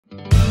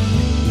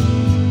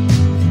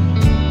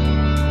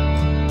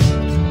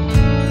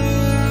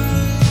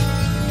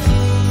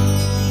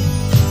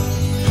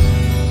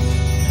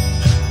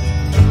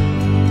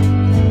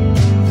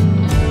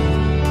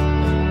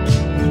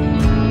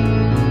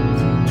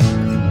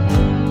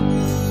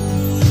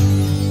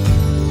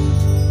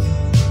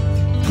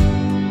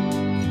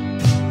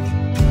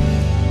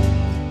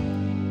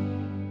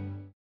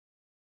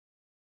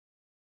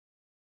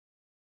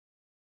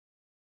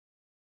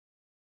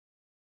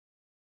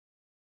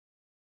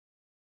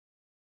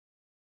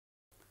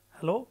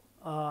Hello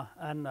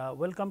and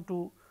welcome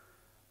to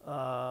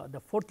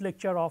the fourth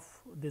lecture of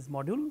this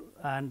module,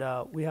 and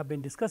we have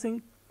been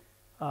discussing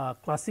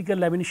classical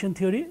lamination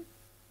theory.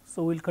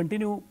 So, we will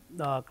continue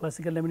the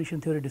classical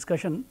lamination theory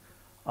discussion.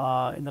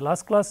 In the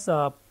last class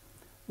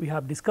we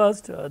have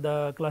discussed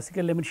the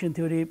classical lamination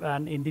theory,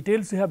 and in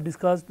details we have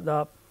discussed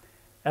the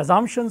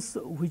assumptions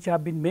which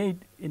have been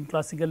made in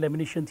classical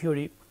lamination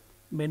theory,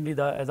 mainly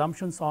the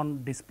assumptions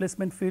on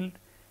displacement field,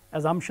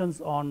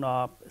 assumptions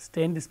on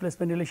strain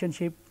displacement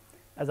relationship,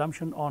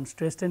 assumption on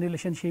stress strain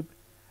relationship,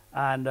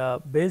 and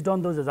based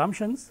on those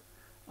assumptions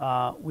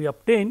we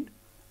obtained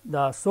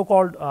the so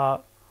called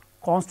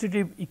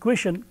constitutive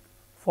equation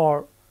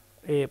for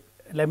a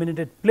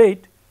laminated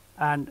plate,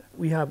 and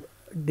we have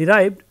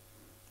derived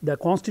the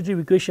constitutive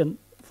equation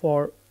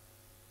for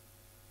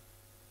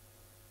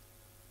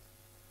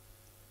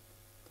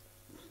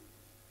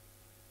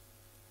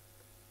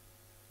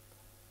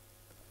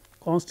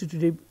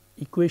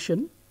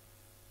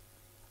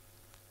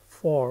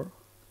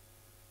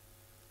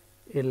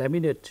a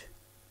laminate.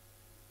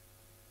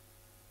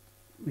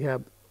 We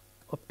have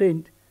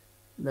obtained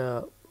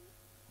the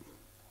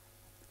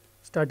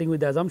starting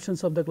with the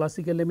assumptions of the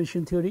classical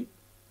lamination theory,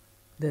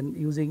 then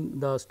using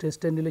the stress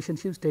strain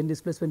relationship, strain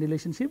displacement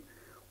relationship,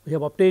 we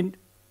have obtained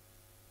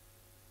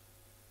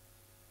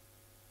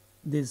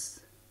this.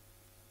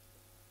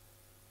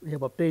 We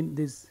have obtained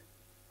this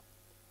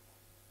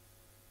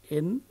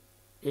N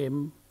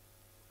m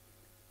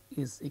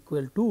is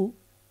equal to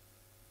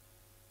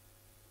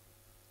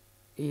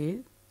A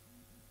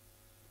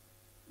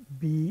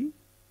B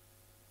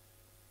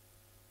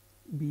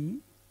B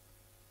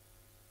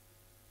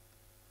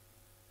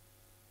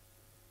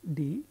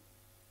D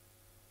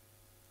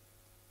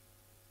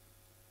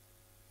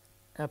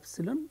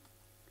epsilon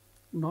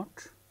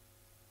naught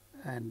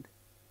and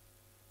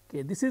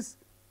k. This is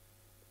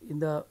in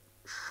the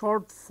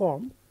short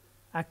form.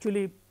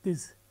 Actually,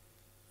 this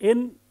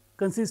n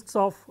consists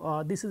of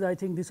this is, I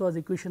think this was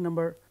equation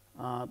number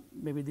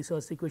maybe this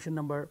was equation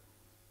number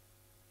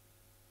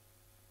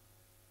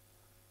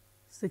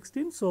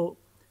 16. So,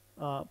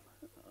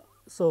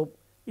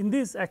 in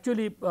this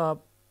actually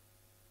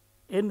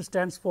n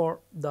stands for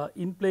the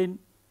in plane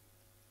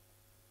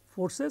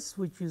forces,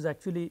 which is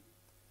actually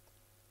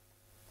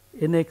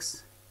n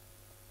x,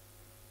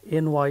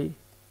 n y,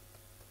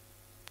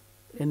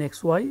 n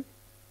x y.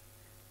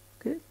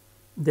 Okay.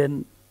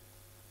 Then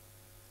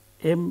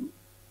m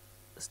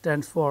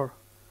stands for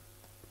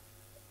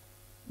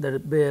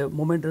the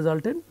moment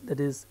resultant, that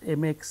is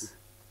m x,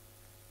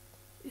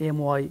 m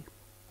y,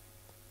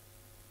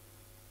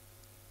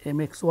 m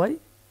x y.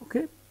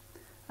 Okay.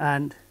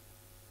 And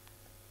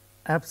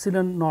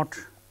epsilon naught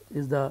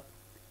is the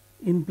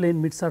in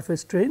plane mid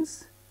surface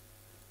strains,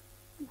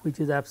 which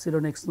is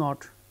epsilon x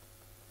naught,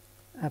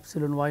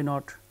 epsilon y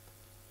naught,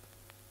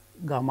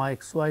 gamma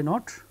x y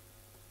naught,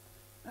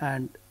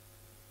 and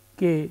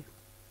k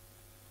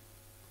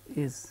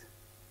is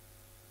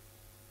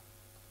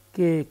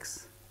k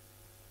x,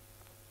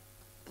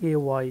 k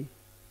y,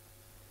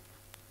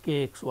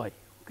 k x y.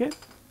 Okay.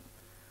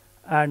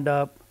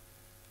 And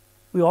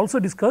we also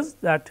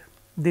discussed that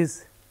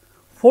this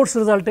force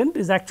resultant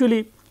is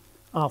actually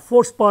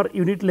force per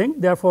unit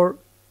length. Therefore,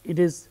 it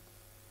is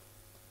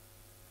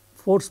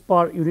force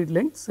per unit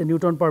length, say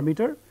Newton per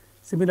meter.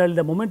 Similarly,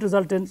 the moment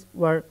resultants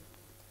were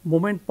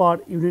moment per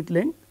unit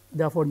length,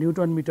 therefore,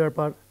 Newton meter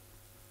per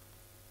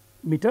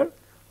meter.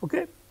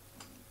 Okay.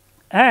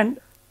 And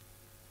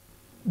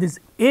this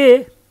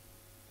A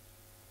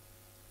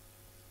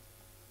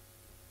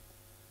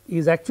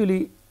is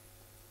actually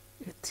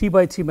a 3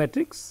 by 3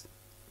 matrix,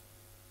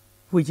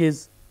 which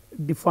is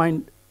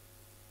defined.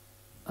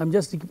 I am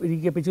just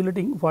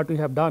recapitulating what we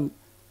have done,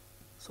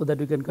 so that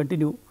we can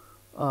continue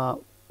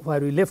where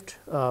we left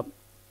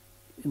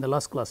in the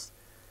last class.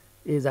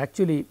 Is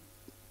actually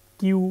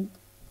Q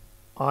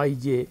I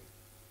j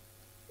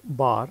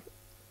bar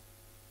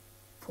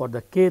for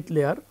the kth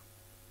layer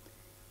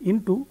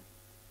into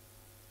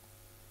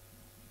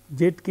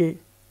z k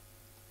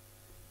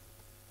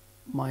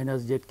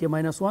minus z k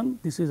minus 1.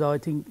 This is I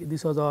think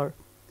this was our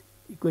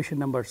equation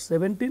number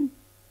 17,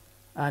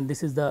 and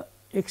this is the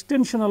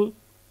extensional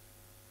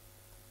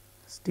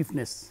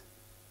stiffness,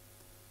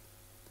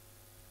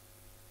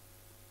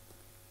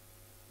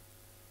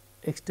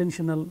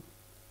 extensional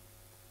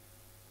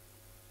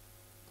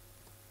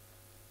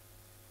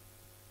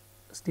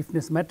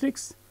stiffness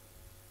matrix.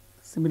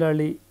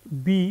 Similarly,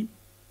 B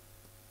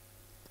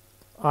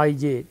I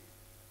j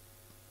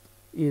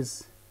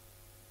is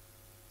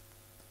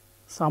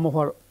sum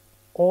over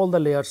all the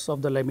layers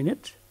of the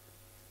laminate,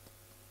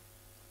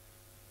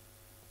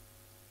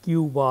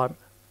 Q bar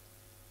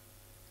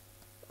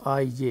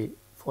I j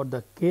for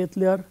the kth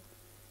layer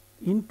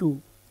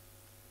into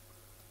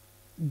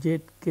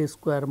z k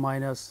square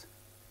minus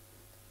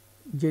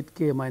z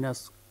k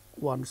minus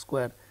 1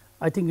 square.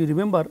 I think you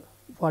remember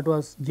what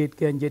was z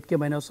k and z k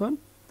minus 1.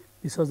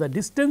 This was the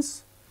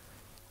distance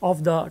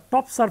of the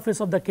top surface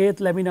of the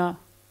kth lamina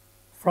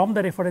from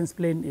the reference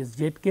plane is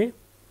z k,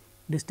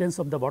 distance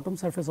of the bottom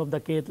surface of the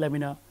kth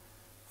lamina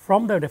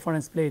from the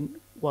reference plane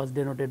was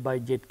denoted by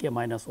zk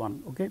minus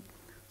 1. Okay.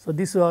 So,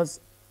 this was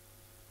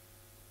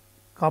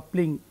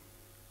coupling,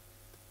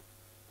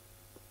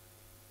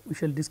 we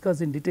shall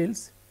discuss in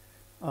details.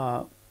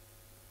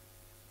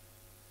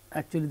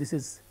 Actually, this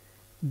is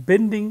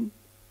bending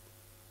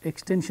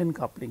extension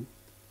coupling,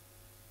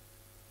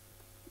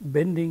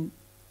 bending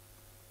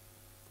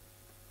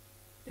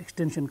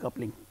extension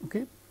coupling.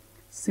 Okay.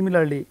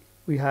 Similarly,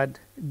 we had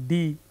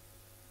d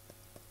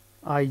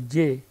I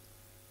j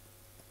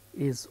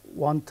is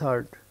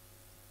 1/3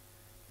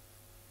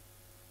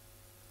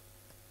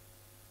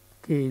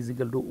 k is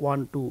equal to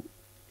 1 to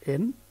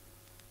n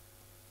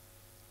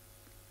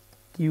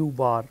q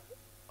bar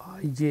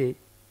I j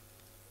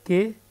k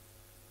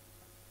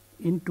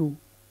into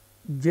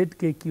z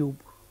k cube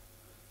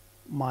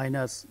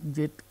minus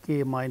z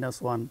k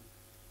minus 1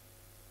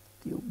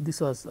 cube.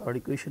 This was our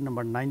equation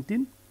number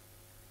 19.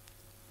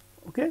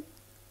 Okay.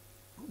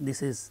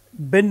 This is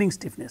bending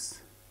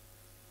stiffness.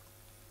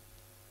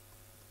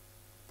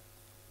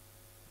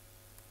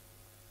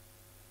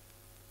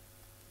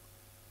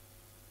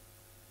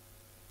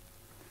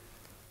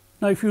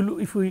 Now, if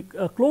we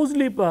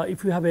closely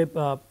if you have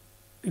a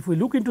if we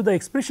look into the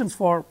expressions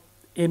for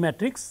A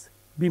matrix,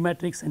 B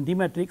matrix and D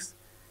matrix,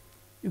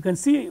 you can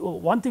see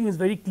one thing is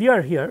very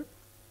clear here,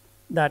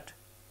 that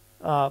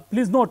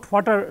please note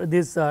what are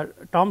these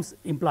terms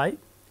imply.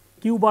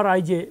 Q bar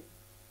I j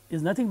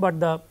is nothing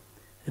but the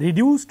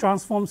reduced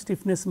transform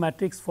stiffness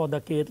matrix for the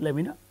kth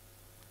lamina,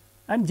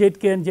 and z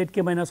k and z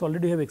k minus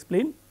already have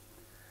explained.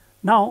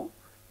 Now,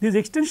 this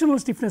extensional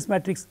stiffness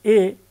matrix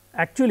A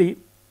actually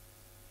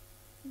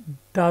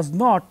does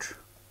not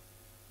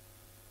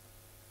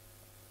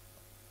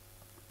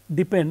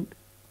depend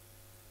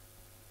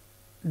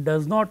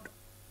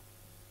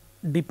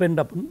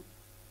upon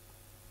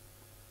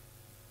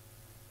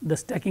the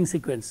stacking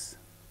sequence.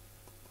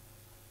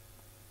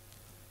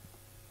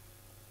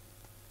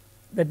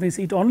 That means,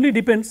 it only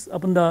depends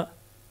upon the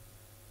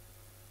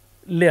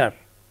layer,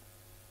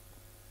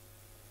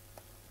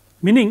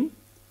 meaning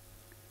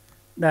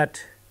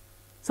that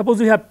suppose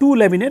we have 2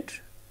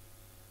 laminate,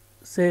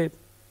 say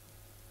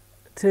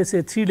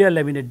 3 layer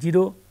laminate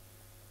 0,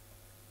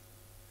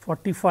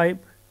 45,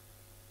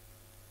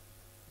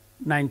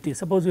 90.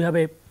 Suppose we have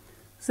a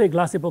say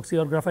glass epoxy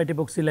or graphite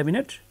epoxy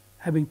laminate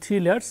having 3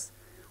 layers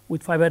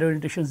with fiber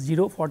orientations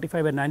 0,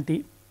 45 and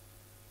 90,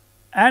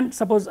 and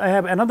suppose I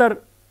have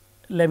another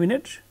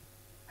laminate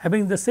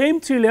having the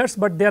same 3 layers,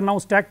 but they are now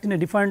stacked in a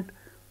different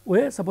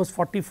way. Suppose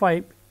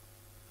 45,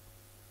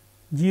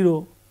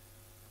 0,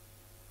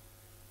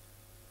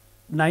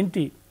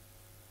 90,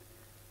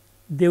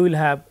 they will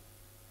have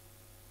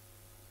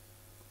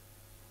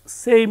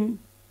same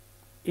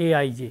A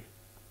I j.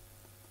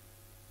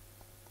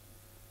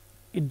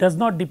 It does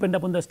not depend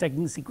upon the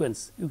stacking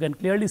sequence. You can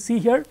clearly see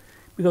here,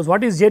 because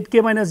what is z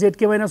k minus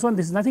 1?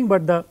 This is nothing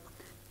but the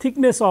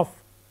thickness of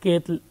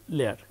kth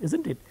layer, is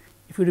not it?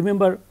 If you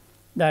remember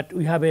that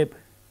we have a,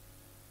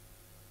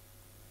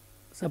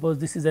 suppose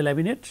this is a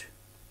laminate,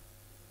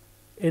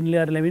 n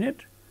layer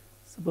laminate,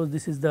 suppose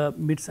this is the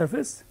mid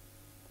surface,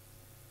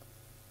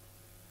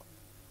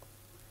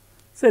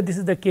 say this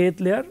is the kth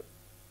layer.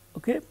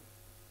 Okay.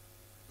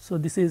 So,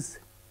 this is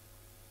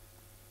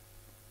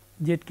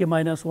z k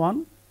minus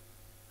 1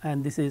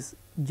 and this is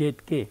z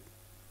k.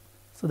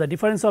 So, the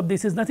difference of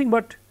this is nothing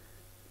but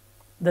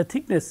the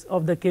thickness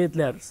of the kth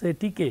layer, say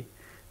T k.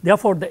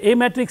 Therefore, the A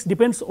matrix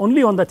depends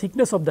only on the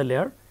thickness of the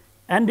layer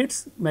and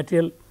its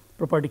material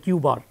property Q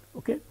bar.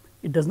 Okay.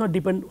 It does not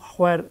depend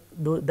where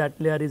that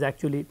layer is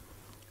actually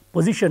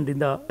positioned in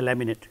the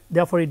laminate.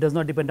 Therefore, it does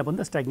not depend upon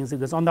the stacking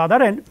sequence. On the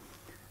other hand,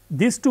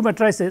 these two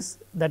matrices,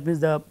 that means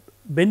the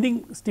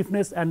bending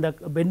stiffness and the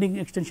bending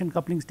extension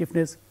coupling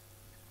stiffness,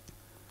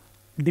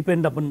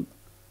 depend upon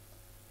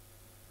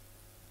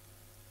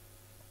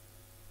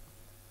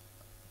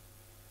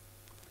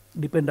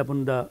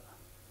the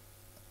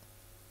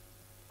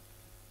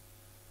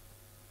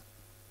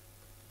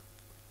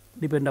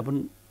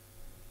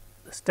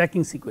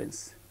stacking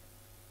sequence,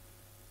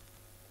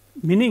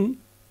 meaning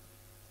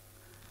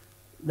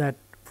that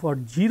for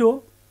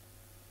 0,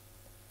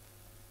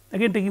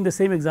 again taking the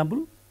same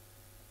example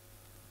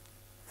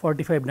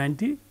 45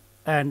 90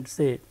 and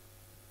say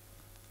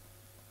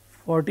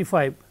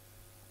 45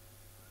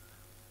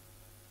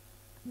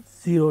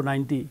 0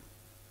 90,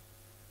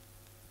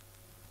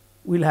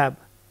 will have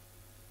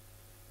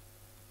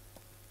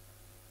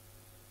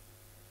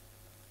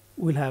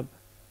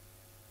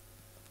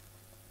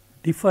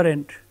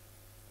different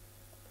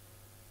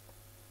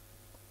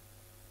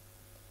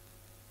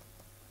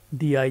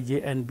d I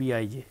j and b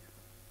I j,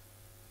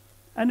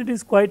 and it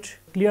is quite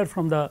clear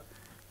from the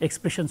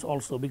expressions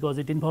also, because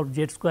it involves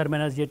z square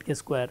minus z k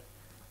square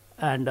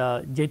and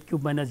z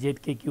cube minus z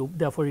k cube.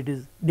 Therefore, it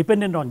is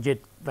dependent on z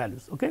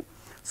values. Okay.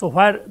 So,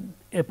 where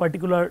a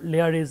particular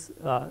layer is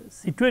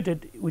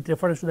situated with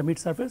reference to the mid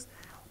surface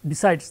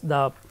decides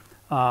the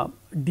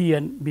D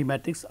and B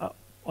matrix.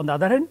 On the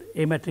other hand,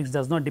 A matrix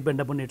does not depend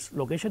upon its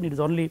location, it is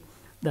only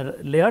the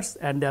layers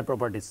and their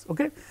properties.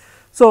 Okay.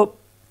 So,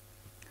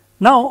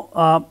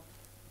 now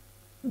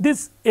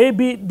this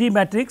ABD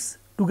matrix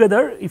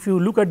together, if you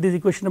look at this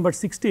equation number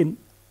 16,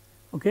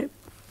 okay,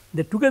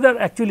 they together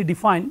actually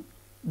define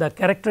the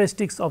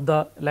characteristics of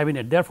the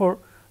laminate. Therefore,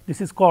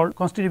 this is called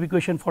constitutive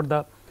equation for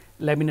the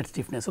laminate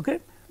stiffness. Okay.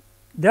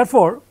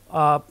 Therefore,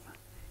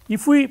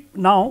 if we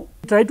now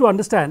try to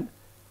understand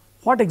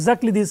what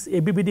exactly this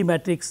ABBD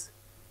matrix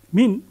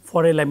mean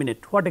for a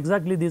laminate, what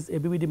exactly this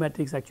ABBD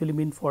matrix actually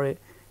mean for a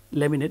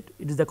laminate,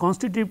 it is the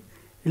constitutive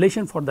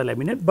relation for the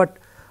laminate, but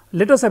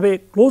let us have a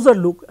closer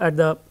look at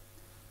the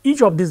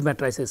each of these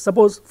matrices.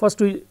 Suppose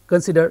first we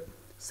consider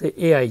say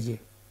Aij.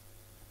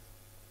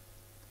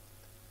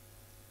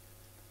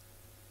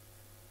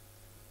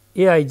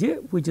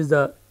 Aij, which is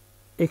the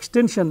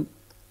extension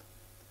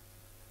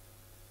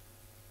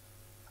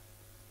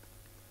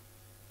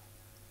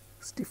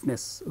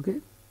stiffness.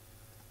 Okay.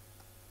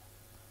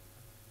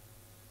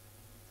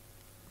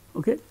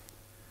 Okay.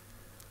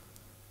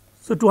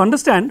 So, to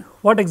understand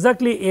what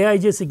exactly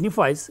Aij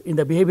signifies in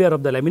the behavior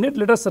of the laminate,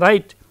 let us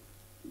write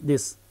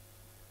this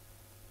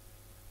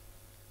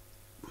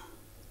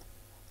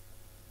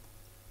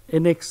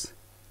Nx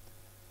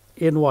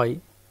Ny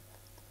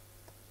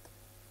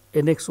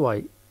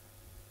Nxy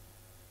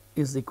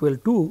is equal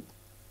to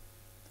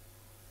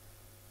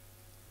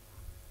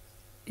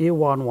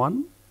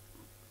A11,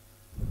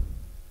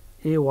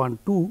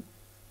 A12,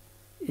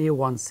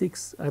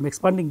 A16. I am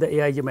expanding the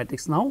Aij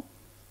matrix now.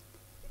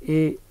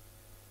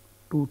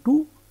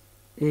 A22,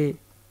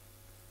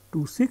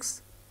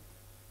 A26,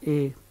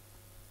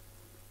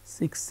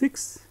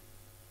 A66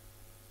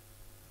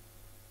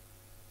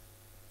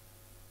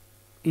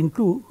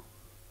 into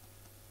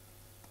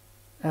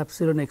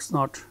epsilon x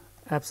naught,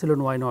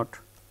 epsilon y naught,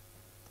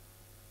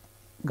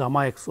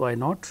 gamma x y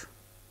naught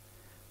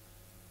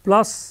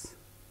plus,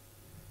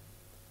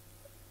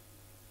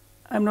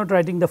 I am not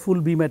writing the full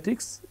B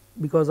matrix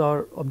because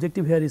our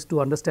objective here is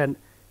to understand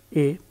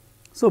A.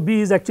 So,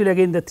 B is actually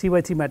again the 3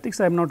 by 3 matrix,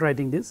 I am not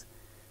writing this.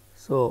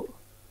 So,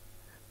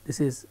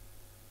 this is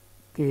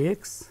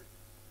Kx,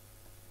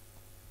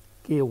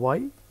 Ky,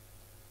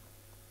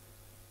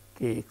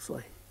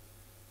 Kxy.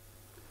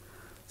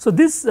 So,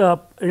 this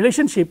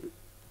relationship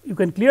you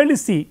can clearly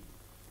see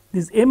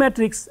this A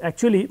matrix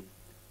actually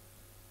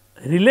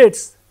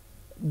relates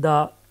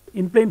the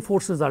in plane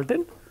force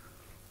resultant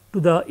to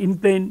the in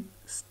plane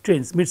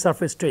strains, mid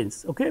surface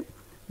strains. Okay.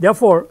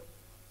 Therefore,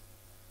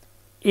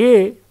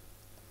 A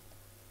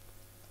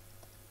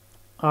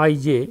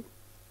Ij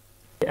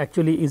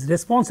actually is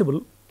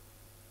responsible,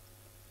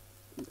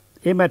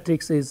 A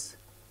matrix is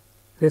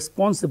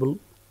responsible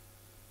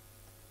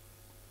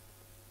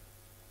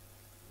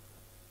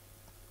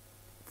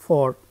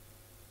for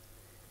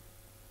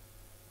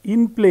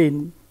in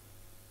plane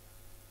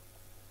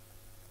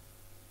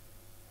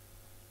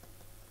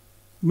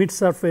mid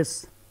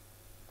surface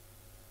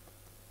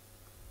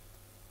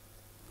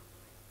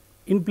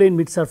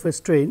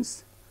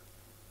strains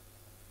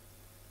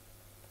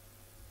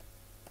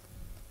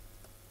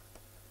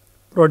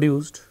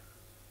produced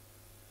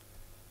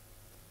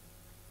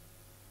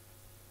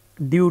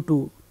due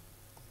to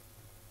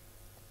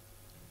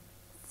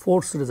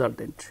force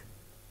resultant.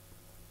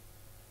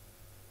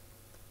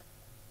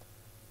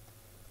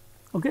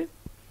 Okay.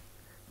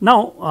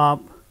 Now,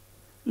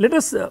 let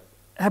us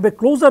have a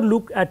closer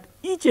look at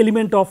each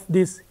element of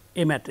this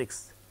A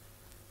matrix.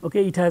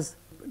 Okay. It has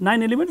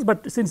 9 elements,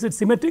 but since it is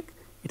symmetric,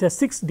 it has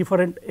 6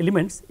 different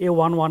elements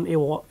A11,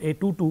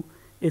 A22,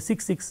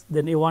 A66,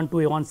 then A12,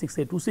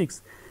 A16,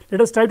 A26.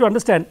 Let us try to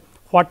understand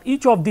what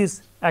each of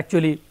these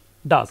actually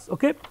does.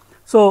 Okay.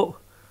 So,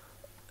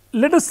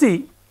 let us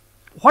see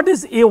what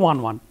is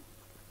A11.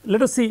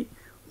 Let us see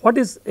what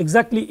is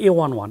exactly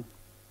A11.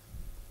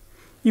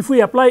 If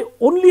we apply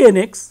only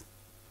Nx,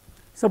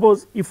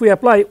 suppose if we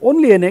apply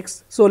only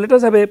Nx, so let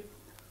us have a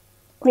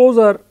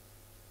closer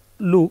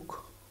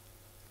look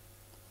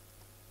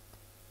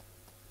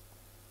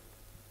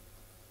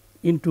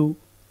into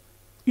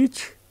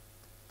each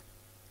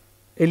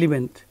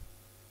element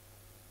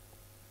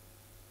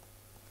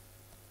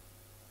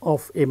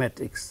of A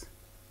matrix.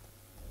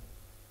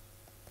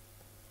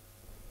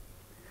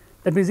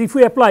 That means, if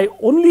we apply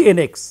only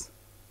Nx,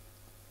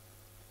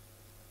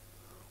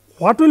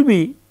 what will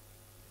be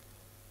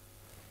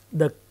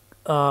the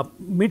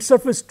mid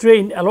surface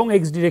strain along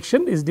x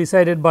direction is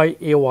decided by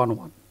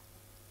A11.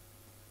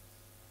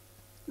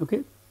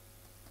 Okay.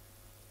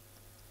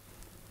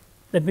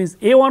 That means,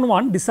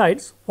 A11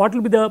 decides what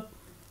will be the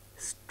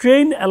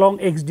strain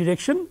along x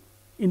direction,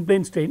 in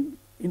plane strain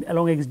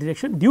along x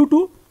direction due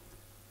to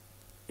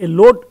a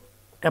load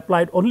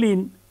applied only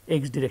in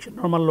x direction,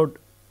 normal load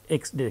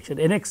x direction.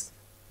 Nx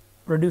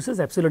produces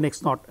epsilon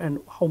x naught, and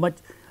how much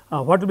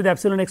what will be the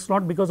epsilon x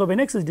naught because of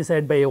Nx is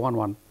decided by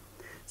A11.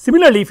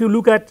 Similarly, if you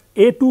look at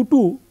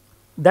A22,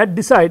 that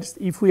decides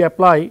if we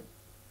apply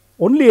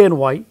only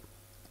Ny,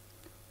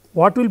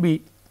 what will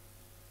be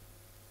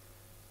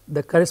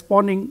the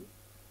corresponding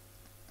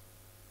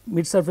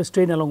mid surface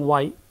strain along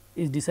y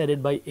is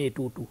decided by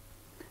A22.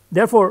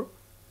 Therefore,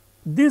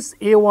 this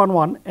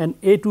A11 and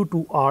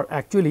A22 are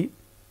actually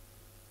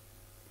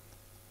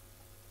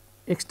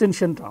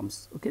extension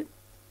terms. Okay.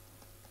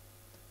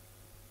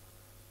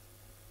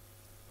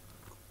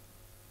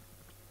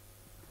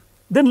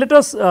 Then let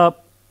us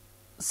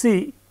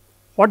see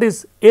what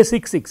is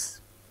A66.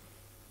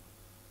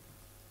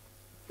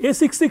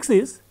 A66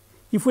 is,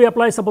 if we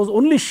apply suppose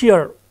only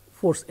shear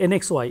force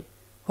NXY,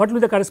 what will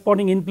be the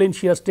corresponding in plane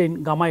shear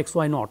strain gamma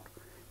xy naught,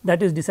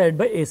 that is decided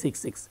by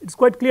A66. It is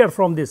quite clear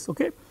from this.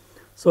 Okay.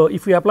 So,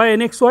 if we apply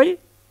NXY,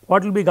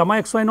 what will be gamma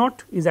xy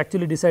naught is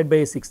actually decided by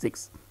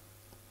A66.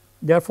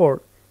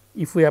 Therefore,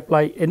 if we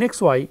apply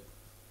NXY,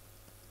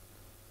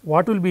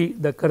 what will be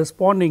the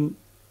corresponding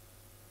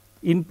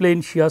in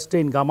plane shear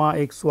strain gamma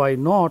xy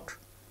naught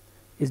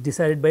is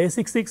decided by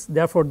A66.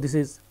 Therefore, this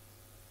is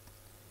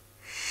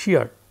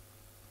shear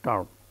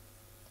term.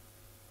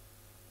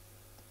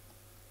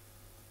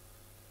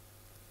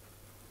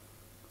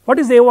 What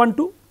is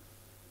A12?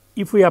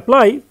 If we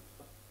apply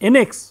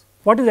Nx,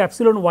 what is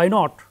epsilon y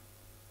naught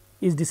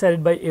is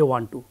decided by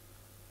A12,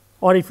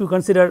 or if you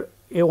consider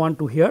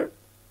A12 here,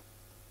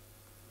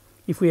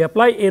 if we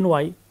apply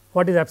Ny,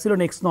 what is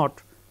epsilon x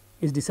naught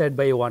is decided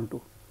by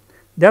A12.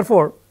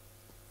 Therefore,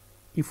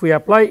 if we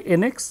apply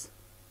Nx,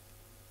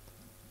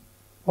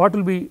 what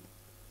will be,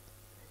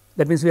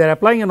 that means we are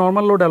applying a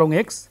normal load along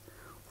x,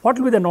 what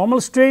will be the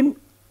normal strain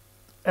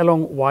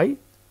along y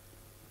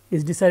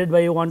is decided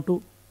by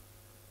A12,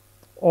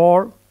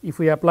 or if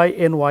we apply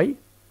Ny,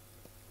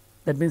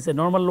 that means a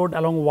normal load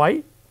along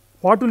y,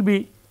 what will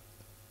be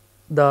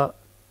the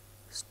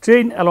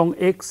strain along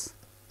x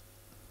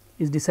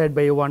is decided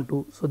by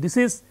A12. So, this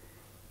is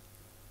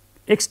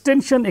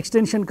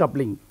extension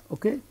coupling.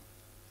 Okay.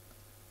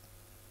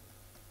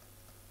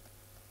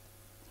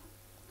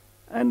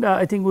 And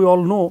I think we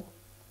all know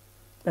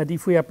that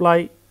if we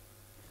apply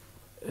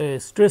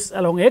stress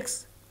along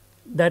x,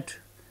 that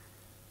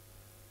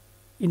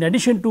in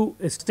addition to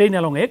a strain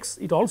along x,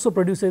 it also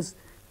produces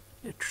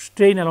a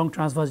strain along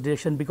transverse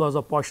direction because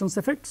of Poisson's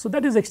effect. So,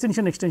 that is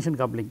extension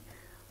coupling.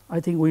 I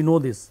think we know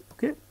this.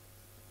 Okay.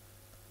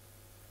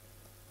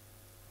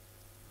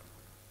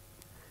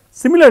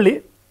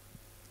 Similarly,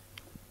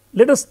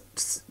 let us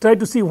try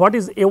to see what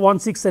is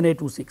A16 and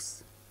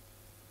A26.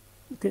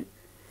 Okay.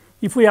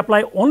 If we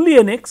apply only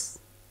Nx,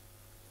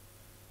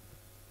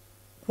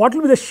 what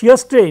will be the shear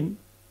strain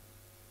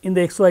in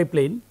the xy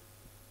plane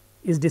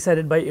is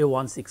decided by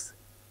A16,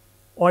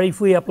 or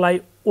if we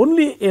apply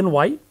only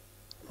Ny,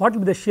 what will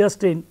be the shear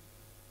strain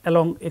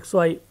along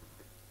xy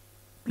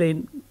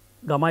plane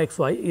gamma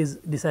xy is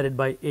decided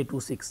by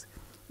A26.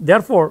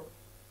 Therefore,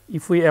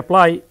 if we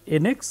apply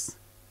Nx,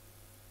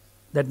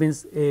 that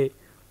means a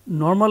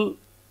normal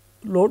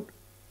load,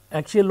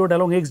 axial load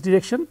along x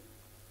direction,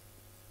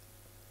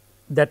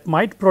 that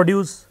might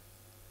produce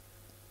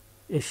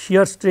a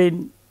shear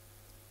strain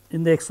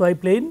in the xy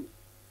plane,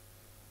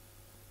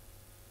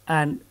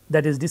 and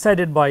that is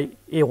decided by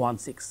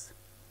A16.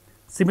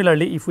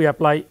 Similarly, if we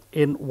apply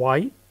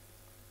Ny,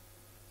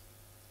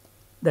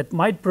 that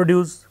might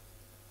produce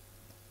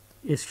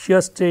a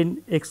shear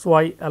strain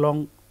xy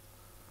along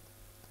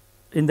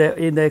in the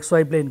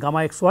xy plane gamma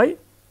xy,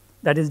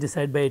 that is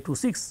decided by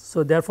A26.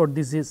 So, therefore,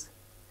 this is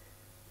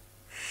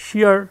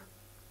shear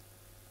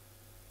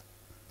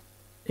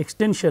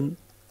extension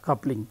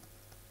coupling.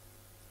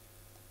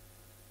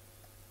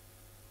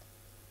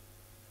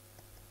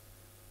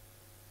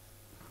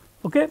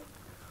 Okay.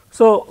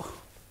 So,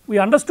 we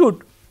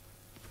understood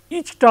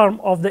each term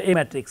of the A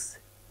matrix.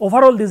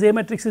 Overall, this A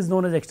matrix is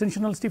known as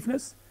extensional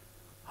stiffness.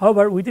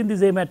 However, within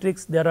this A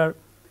matrix there are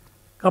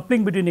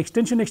coupling between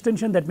extension,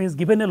 that means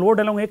given a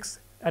load along x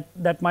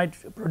that might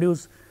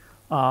produce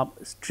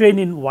strain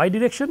in y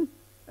direction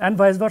and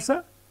vice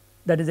versa,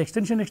 that is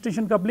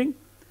extension coupling.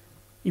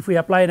 If we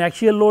apply an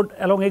axial load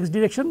along x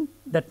direction,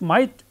 that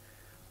might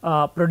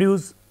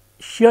produce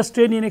shear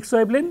strain in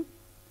xy plane,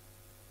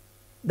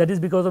 that is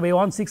because of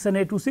A16 and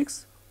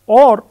A26,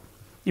 or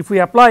if we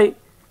apply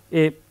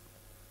a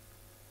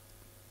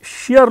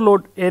shear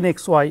load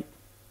Nxy,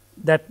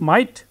 that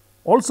might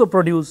also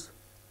produce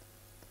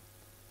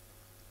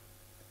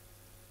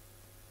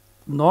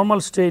normal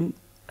strain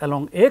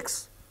along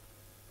x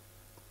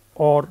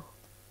or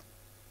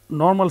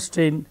normal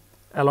strain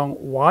along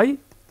y.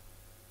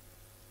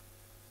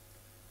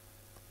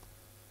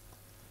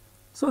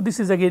 So, this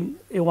is again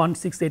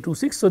A16,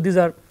 A26. So, these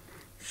are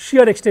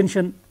shear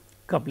extension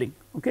coupling.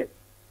 Okay.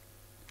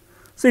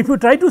 So, if you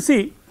try to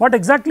see what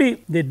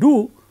exactly they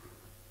do,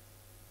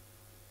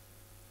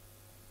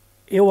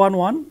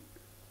 A11,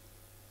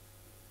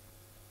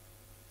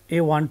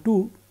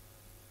 A12,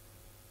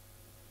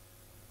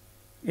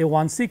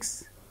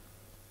 A16,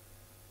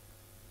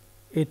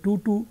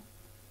 A22,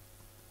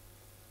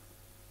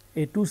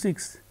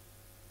 A26,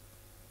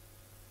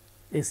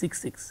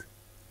 A66.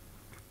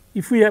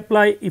 If we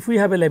apply, if we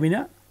have a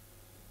lamina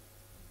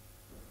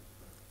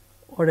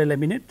or a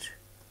laminate,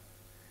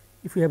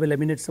 if we have a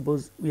laminate,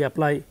 suppose we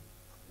apply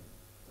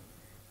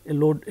a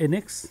load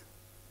Nx,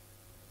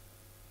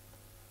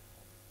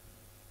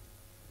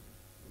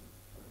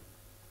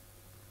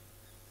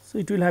 so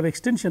it will have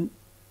extension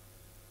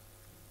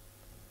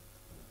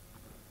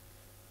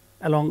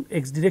along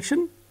x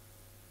direction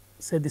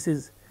say this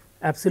is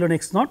epsilon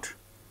x naught,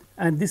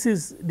 and this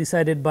is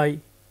decided by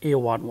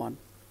A11.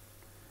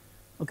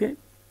 Okay.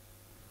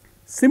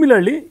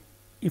 Similarly,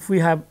 if we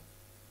have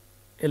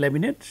a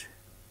laminate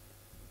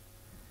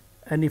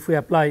and if we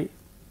apply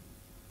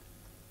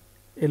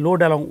a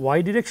load along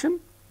y direction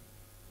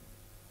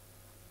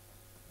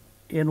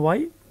n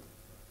y.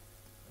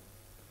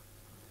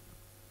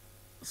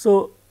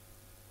 So,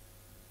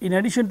 in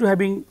addition to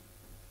having,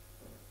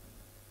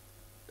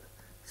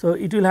 so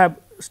it will have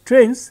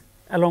strains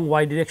along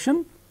y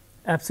direction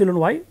epsilon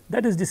y,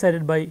 that is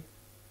decided by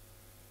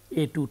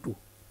A22.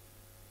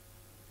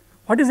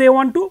 What is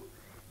A12?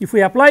 If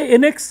we apply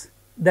n x,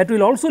 that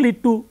will also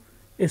lead to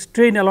a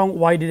strain along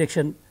y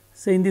direction,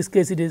 say in this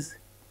case it is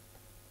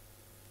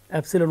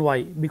epsilon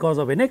y because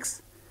of n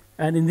x,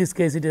 and in this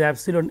case it is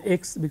epsilon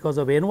x because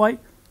of n y.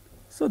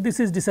 So, this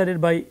is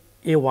decided by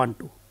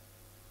A12,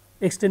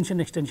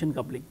 extension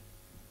coupling.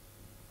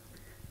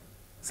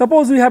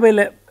 Suppose we have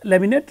a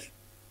laminate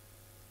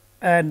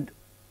and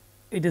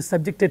it is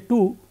subjected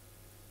to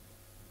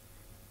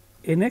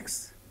n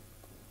x,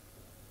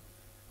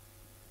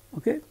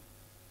 okay,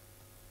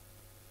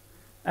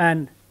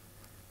 and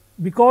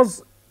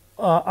because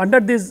under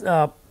this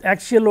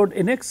axial load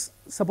n x,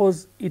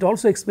 suppose it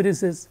also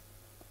experiences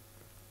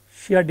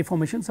shear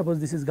deformation, suppose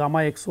this is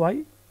gamma x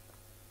y,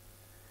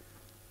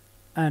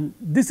 and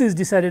this is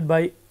decided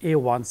by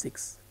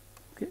A16.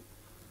 Okay.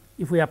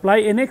 If we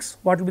apply n x,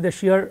 what will be the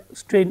shear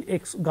strain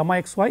x gamma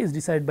x y is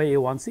decided by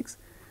A16.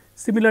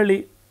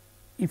 Similarly,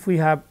 if we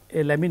have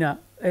a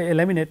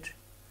laminate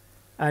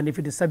and if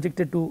it is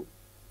subjected to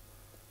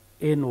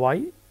n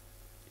y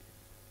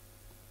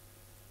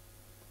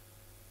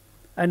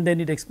and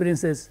then it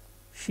experiences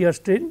shear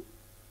strain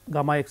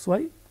gamma x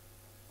y,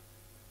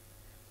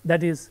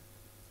 that is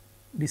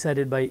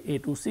decided by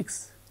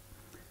A26.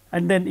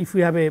 And then if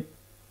we have a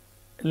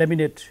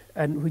laminate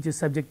and which is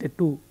subjected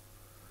to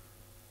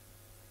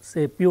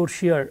say pure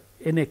shear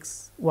n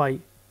x y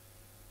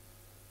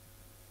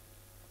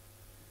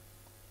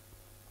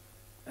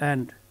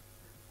and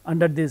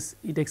under this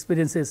it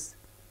experiences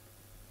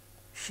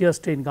shear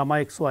strain gamma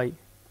x y,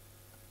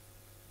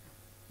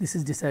 this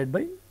is decided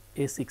by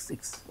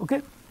A66.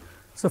 Okay.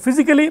 So,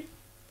 physically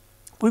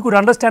we could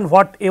understand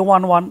what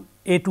A11,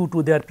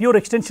 A22, they are pure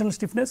extensional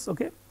stiffness,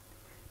 okay.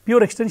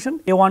 Pure extension,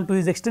 A12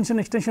 is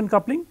extension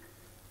coupling,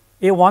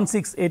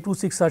 A16,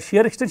 A26 are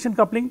shear extension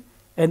coupling,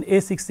 and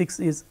A66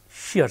 is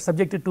shear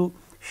subjected to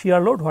shear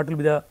load, what will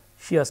be the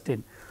shear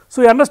strain.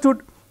 So, we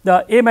understood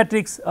the A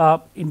matrix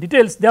in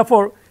details.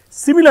 Therefore,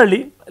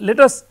 similarly let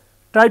us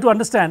try to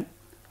understand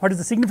what is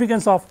the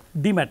significance of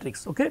D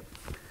matrix, okay,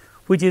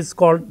 which is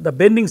called the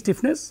bending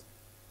stiffness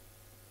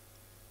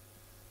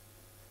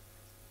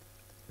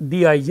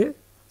Dij.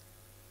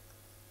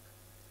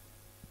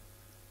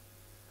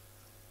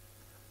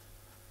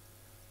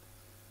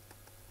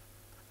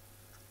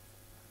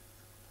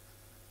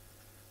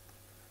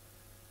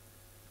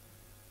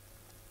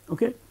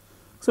 Okay.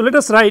 So, let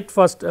us write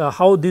first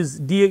how this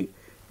D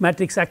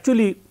matrix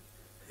actually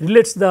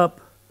relates the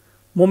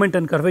moment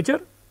and curvature.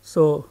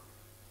 So,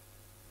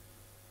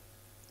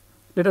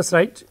 let us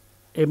write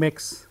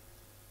mx,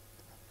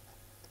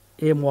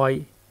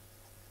 my,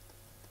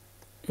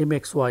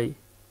 mxy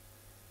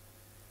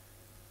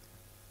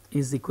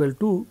is equal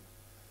to,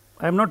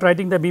 I am not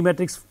writing the B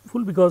matrix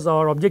full because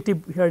our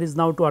objective here is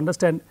now to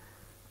understand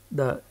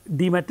the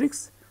D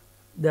matrix.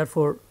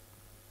 Therefore,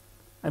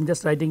 I am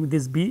just writing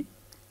this B,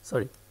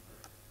 sorry,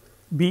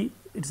 B,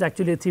 it is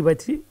actually a 3 by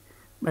 3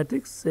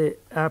 matrix, say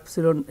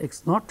epsilon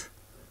x naught,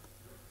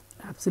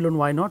 epsilon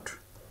y naught,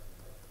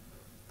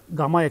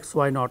 gamma x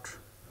y naught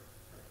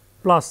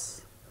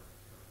plus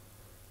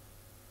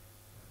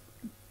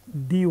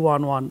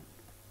D11,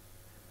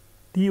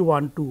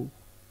 D12,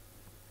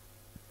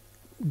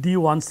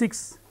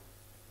 D16,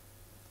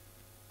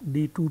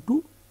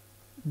 D22,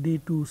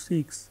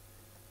 D26,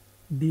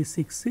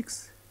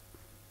 D66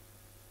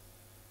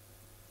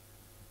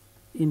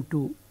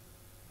 into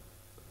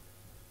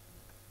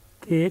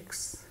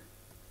kx,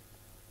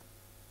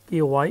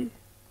 ky,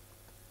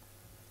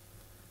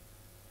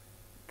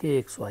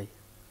 kxy.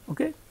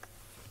 Okay.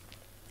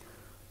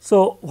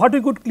 So, what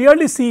we could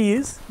clearly see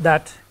is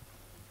that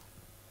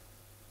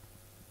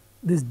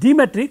this D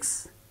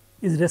matrix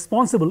is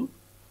responsible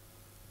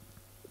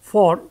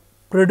for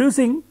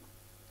producing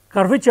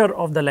curvature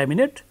of the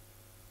laminate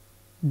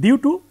due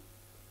to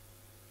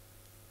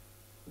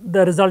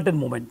the resultant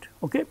moment.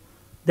 Okay.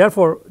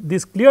 Therefore,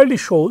 this clearly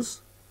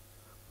shows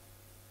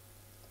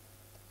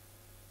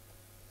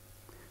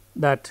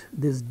that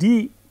this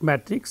D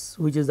matrix,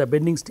 which is the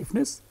bending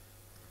stiffness,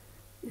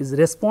 is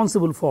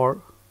responsible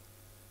for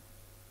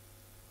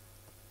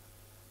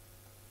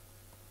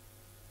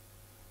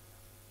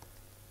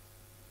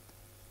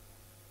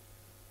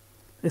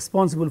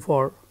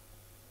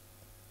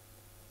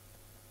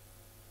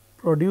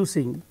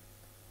producing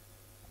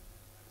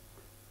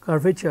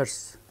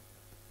curvatures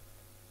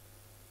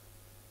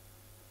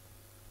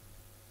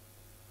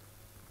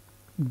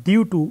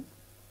due to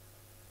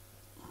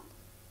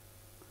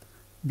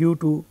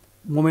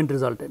moment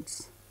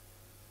resultants.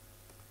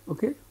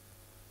 Okay.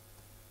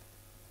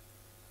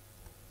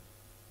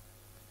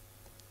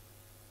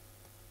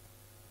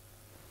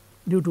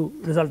 Due to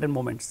resultant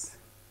moments.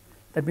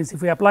 That means,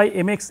 if we apply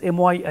mx,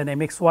 my and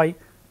mxy,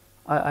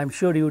 I am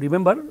sure you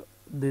remember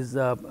these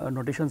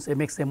notations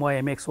mx,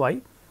 my,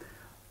 mxy.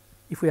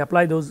 If we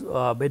apply those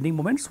bending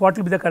moments, what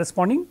will be the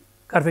corresponding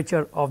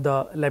curvature of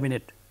the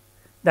laminate?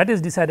 That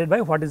is decided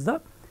by what is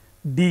the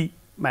D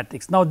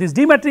matrix. Now, this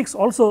D matrix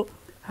also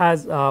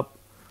has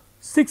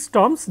 6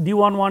 terms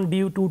D11,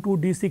 D22,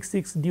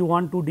 D66,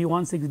 D12,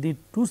 D16,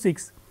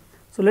 D26.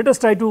 So, let us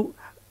try to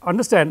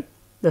understand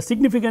the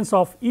significance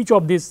of each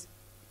of these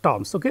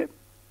terms. Okay.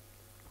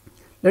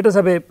 Let us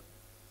have a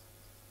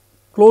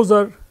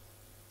closer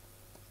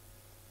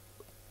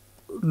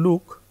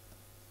look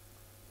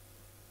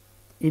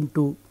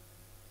into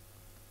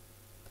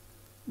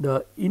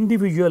the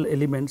individual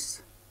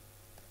elements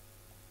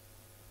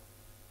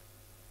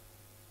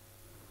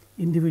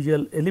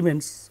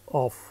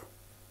of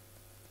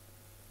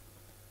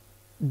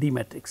D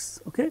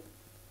matrix. Okay.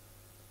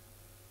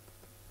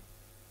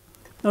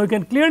 Now, you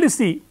can clearly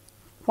see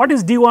what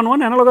is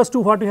D11 analogous to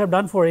what we have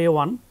done for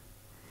A1.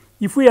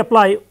 If we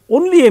apply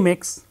only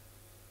mx,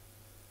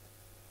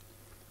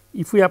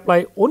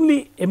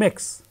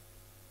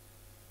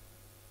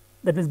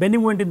 that means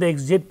bending moment in the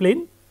xz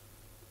plane,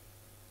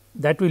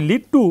 that will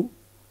lead to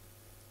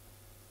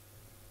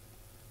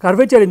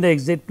curvature in the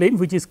xz plane,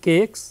 which is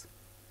kx,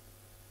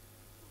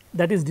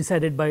 that is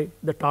decided by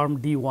the term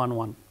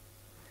D11.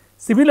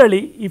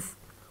 Similarly, if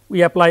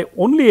we apply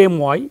only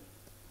my,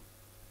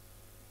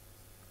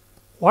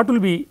 what will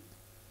be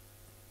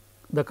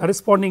the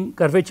corresponding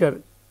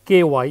curvature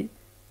ky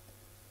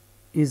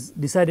is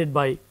decided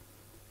by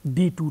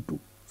D22.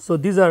 So,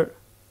 these are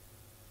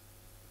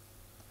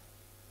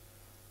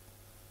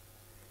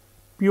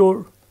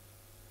pure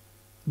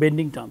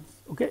bending terms.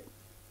 Okay.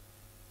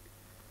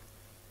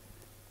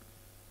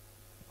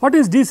 What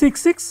is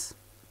D66?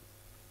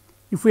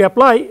 If we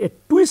apply a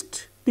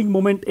twisting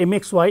moment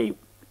mxy,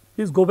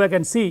 please go back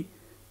and see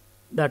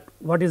that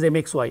what is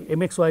mxy.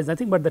 Mxy is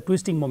nothing but the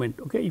twisting moment.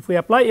 Okay. If we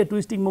apply a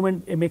twisting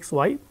moment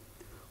mxy,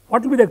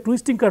 what will be the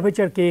twisting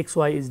curvature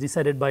kxy is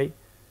decided by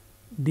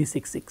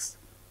D66.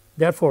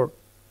 Therefore,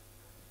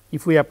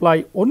 if we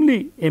apply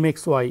only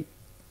mxy,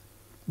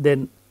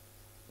 then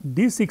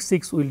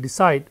D66 will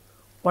decide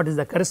what is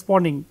the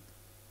corresponding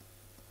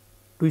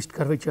twist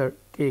curvature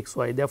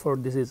kxy. Therefore,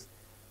 this is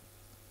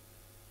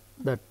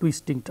the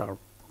twisting term.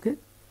 Okay.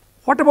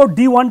 What about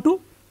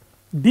D12?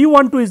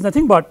 D12 is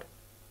nothing but,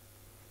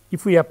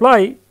 if we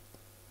apply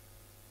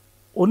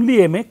only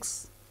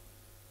mx,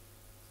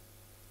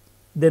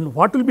 then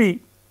what will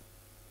be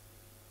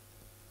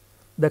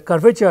the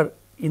curvature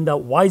in the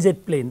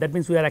yz plane. That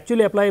means, we are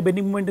actually applying a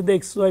bending moment in the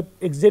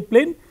xz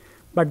plane,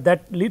 but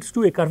that leads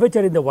to a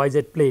curvature in the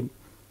yz plane,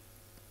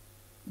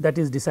 that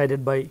is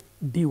decided by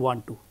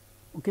D12.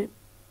 Okay.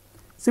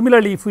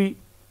 Similarly, if we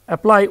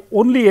apply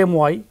only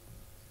my,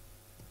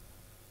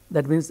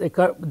 that means a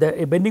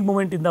bending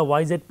moment in the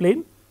yz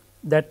plane,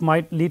 that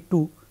might lead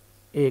to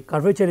a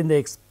curvature in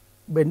the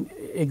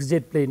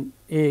xz plane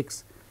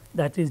ax,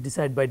 that is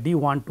decided by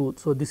D12.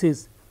 So, this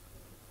is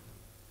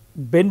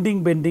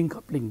bending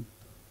coupling,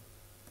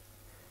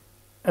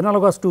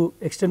 analogous to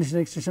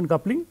extension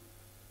coupling,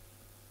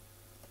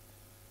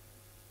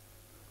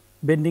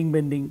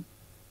 bending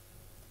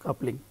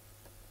coupling.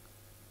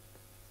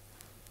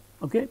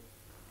 Okay.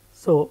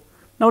 So,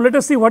 now let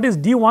us see what is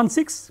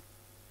D16.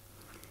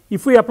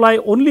 If we apply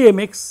only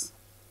mx,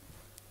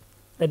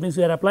 that means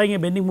we are applying a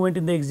bending moment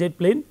in the xz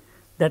plane,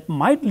 that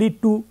might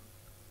lead to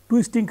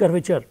twisting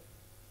curvature,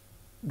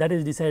 that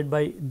is decided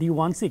by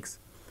D16.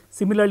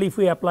 Similarly, if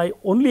we apply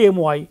only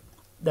my,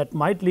 that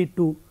might lead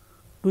to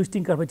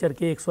twisting curvature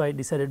kxy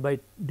decided by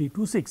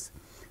D26.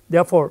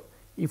 Therefore,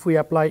 if we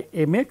apply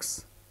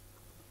mx,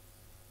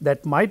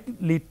 that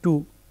might lead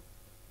to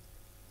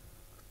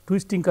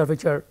twisting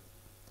curvature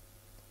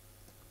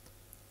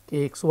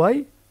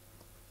kxy,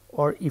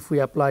 or if we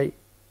apply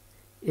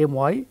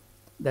my,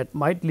 that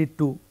might lead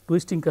to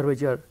twisting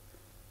curvature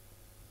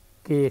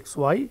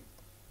kxy,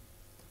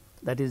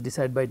 that is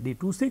decided by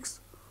D26,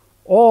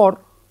 or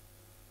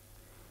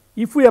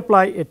if we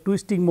apply a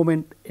twisting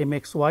moment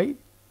mxy,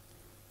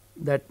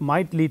 that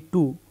might lead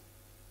to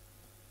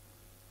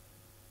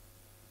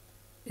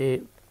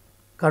a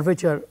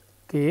curvature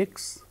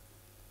kx,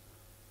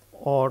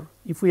 or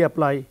if we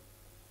apply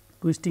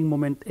twisting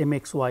moment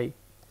mxy,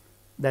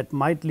 that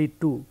might lead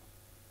to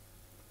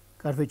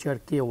curvature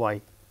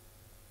ky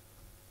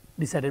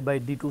decided by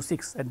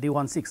D26 and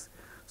D16.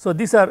 So,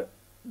 these are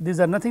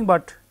nothing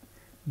but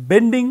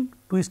bending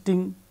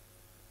twisting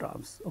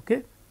terms.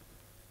 Okay.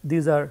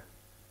 These are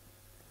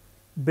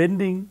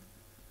bending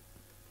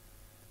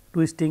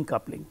twisting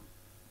coupling.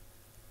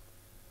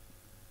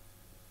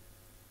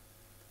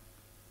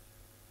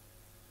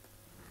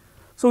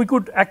 So, we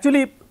could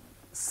actually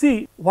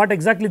see what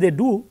exactly they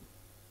do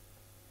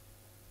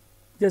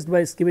just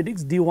by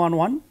schematics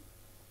D11,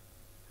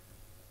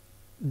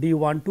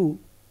 D12,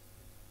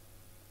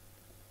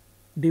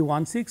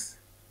 D16,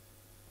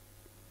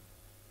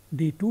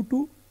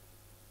 D22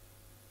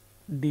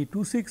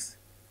 D26,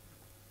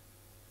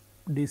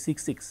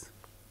 D66.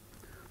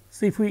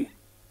 So, if we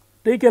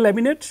take a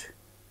laminate,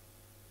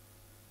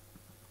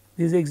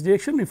 this is x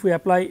direction, if we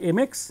apply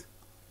mx,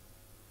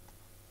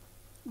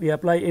 we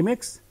apply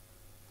mx,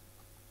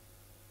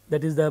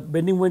 that is the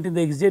bending moment in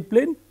the xz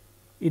plane,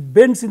 it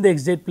bends in the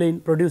xz plane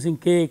producing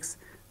kx,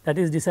 that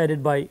is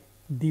decided by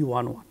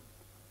D11.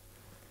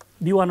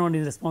 D11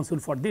 is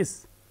responsible for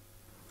this.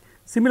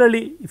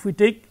 Similarly, if we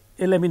take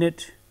a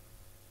laminate,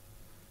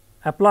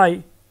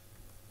 apply,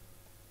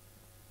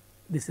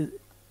 this is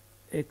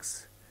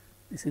x,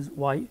 this is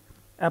y,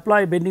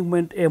 apply bending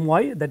moment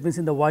my, that means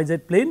in the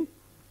yz plane,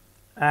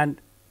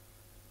 and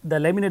the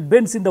laminate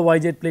bends in the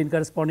yz plane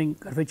corresponding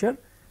curvature,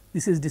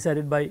 this is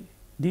decided by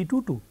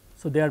D22.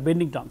 So, they are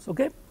bending terms.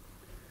 Okay.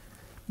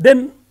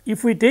 Then,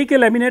 if we take a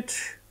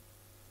laminate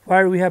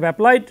where we have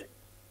applied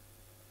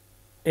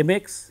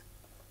mx,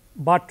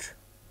 but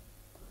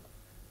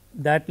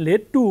that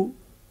led to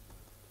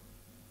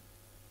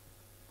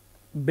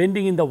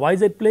bending in the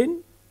yz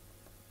plane,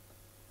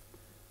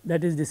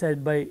 that is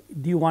decided by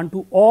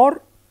D12,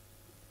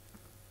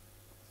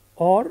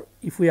 or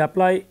if we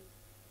apply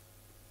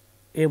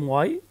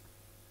my,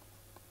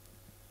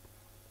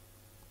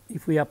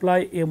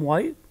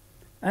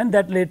 and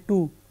that led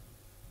to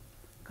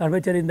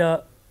curvature in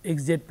the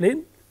xz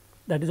plane,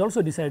 that is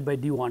also decided by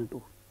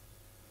D12.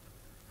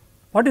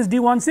 What is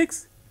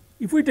D16?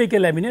 If we take a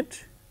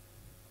laminate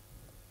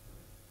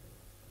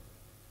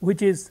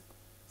which is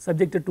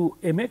subjected to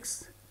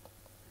mx,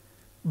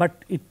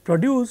 but it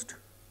produced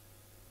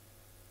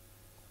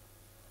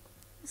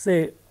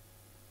say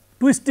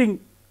twisting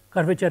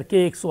curvature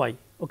kxy,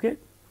 okay,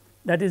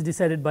 that is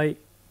decided by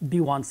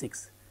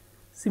D16.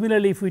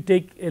 Similarly, if we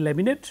take a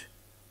laminate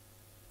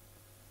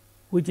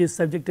which is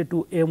subjected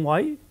to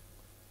my,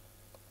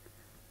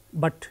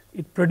 but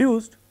it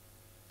produced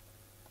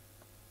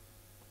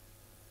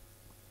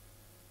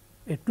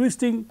a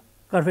twisting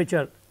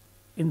curvature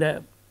in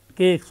the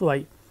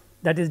kxy,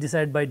 that is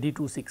decided by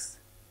D26.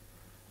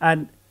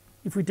 And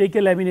if we take a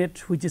laminate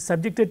which is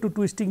subjected to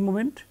twisting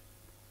moment,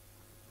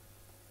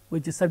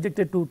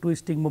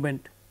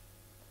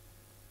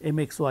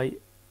 mxy,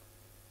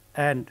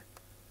 and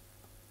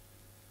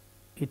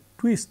it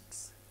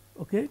twists,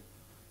 okay,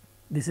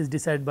 this is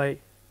decided by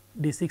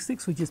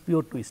D66, which is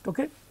pure twist.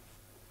 Okay.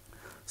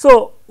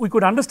 So, we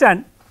could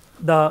understand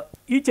the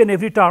each and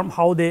every term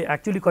how they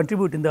actually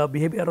contribute in the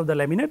behavior of the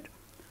laminate.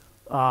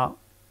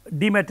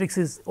 D matrix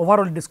is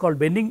overall it is called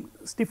bending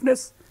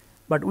stiffness,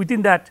 but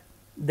within that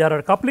there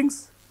are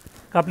couplings,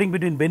 coupling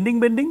between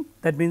bending,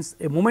 that means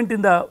a moment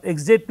in the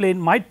xz plane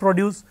might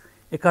produce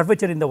a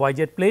curvature in the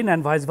yz plane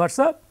and vice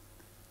versa.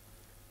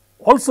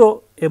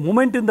 Also a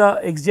moment in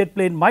the xz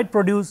plane might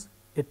produce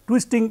a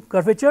twisting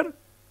curvature,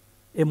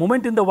 a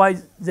moment in the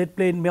yz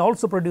plane may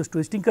also produce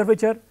twisting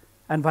curvature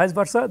and vice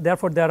versa.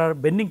 Therefore, there are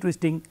bending,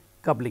 twisting,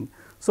 coupling.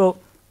 So,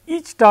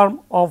 each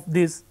term of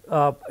this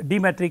D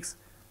matrix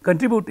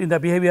contribute in the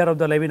behavior of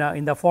the lamina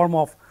in the form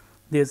of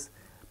this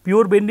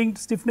pure bending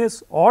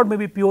stiffness or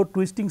maybe pure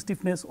twisting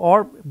stiffness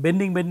or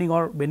bending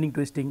or bending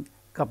twisting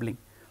coupling.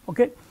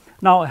 Okay.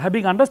 Now,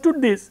 having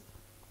understood this,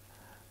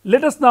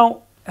 let us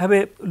now have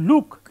a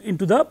look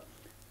into the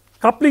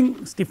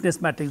coupling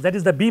stiffness matrix, that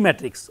is the B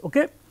matrix.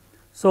 Okay.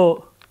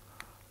 So,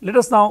 let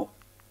us now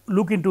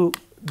look into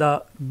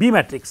the B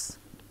matrix,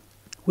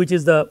 which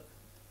is the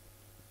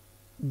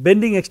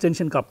bending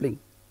extension coupling.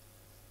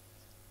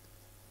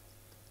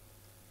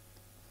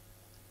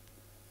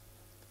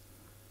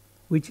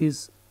 Which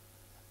is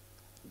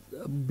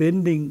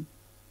bending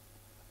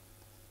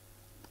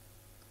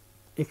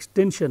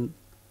extension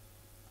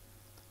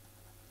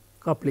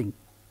coupling.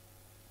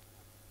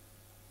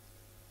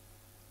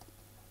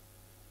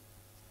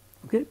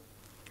 Okay.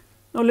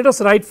 Now, let us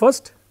write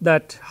first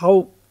that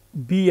how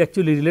B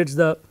actually relates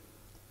the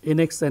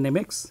Nx and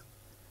Mx,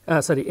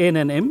 N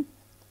and M,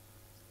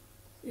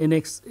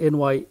 Nx,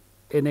 Ny,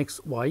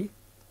 Nxy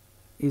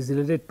is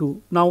related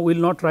to. Now, we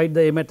will not write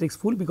the A matrix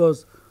full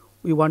because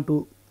we want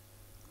to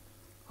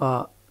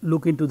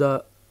look into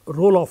the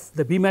role of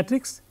the B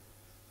matrix.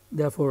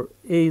 Therefore,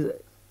 A is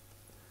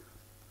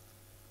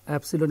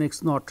epsilon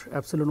x naught,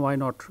 epsilon y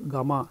naught,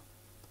 gamma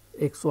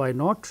x y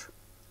naught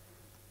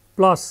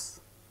plus,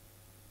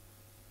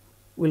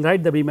 we will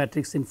write the B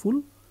matrix in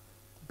full,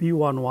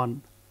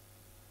 B11,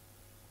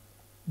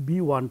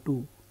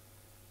 B12,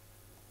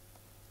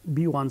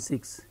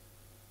 B16,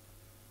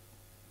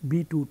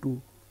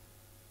 B22,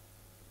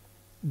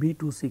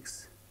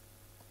 B26,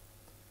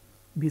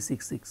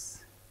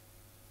 B66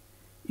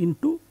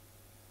 into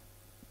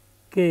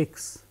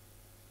Kx,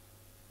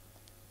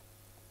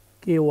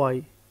 Ky,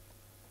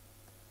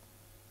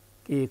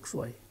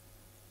 Kxy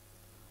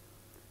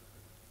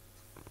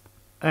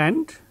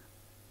and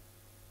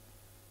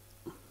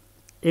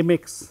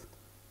Mx,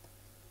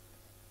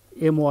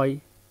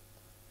 My,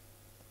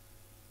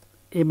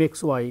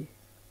 Mxy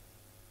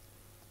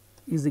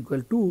is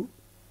equal to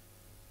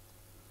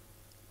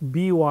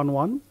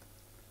B11,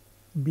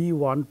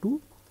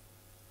 B12,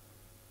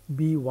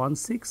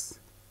 B16,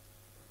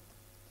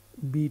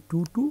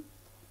 B22,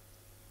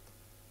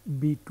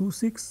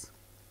 B26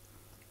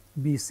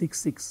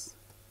 B66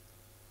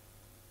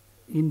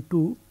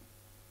 into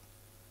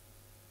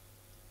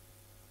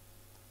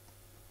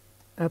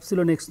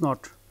epsilon x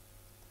naught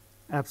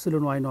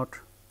epsilon y naught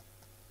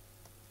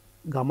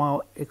gamma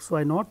x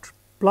y naught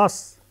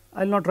plus,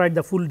 I will not write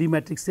the full D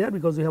matrix here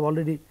because we have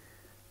already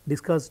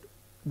discussed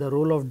the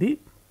role of D.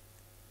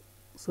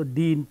 So,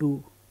 D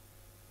into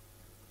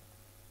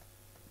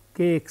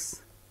k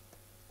x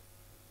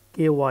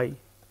k y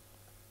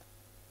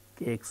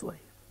k x y.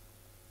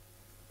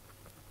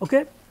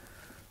 Okay.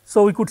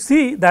 So, we could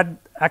see that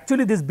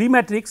actually this B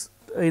matrix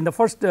in the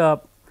first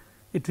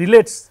it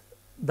relates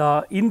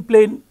the in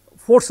plane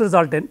force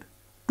resultant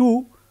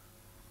to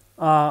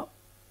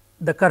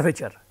the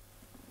curvature.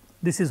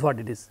 This is what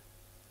it is.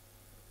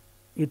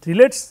 It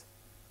relates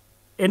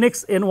n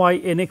x n y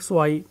n x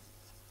y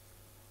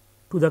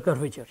to the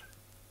curvature,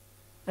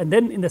 and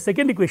then in the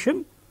second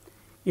equation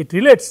it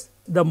relates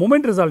the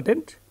moment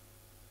resultant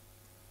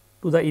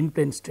to the in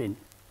plane strain.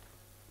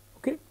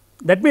 Okay.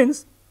 That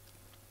means,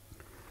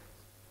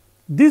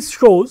 this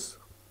shows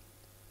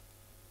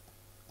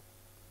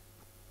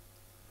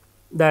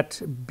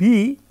that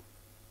B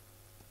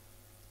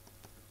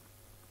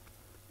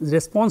is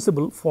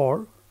responsible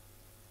for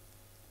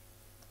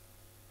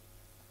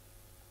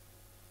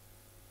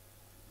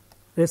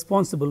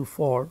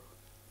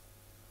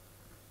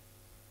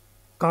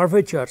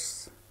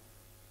curvatures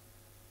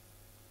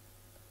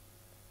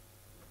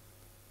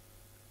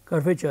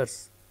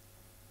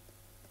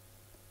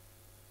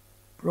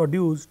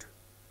produced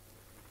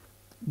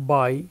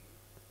by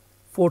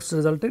force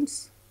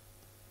resultants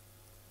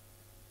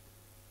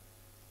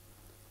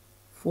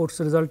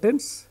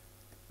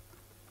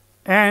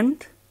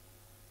and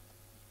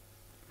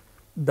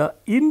the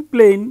in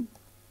plane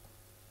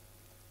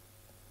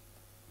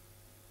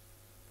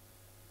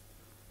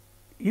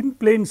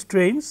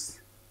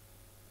strains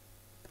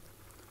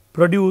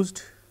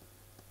produced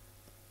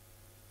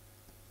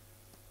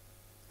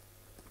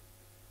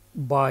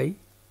by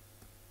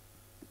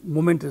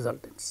moment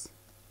resultants.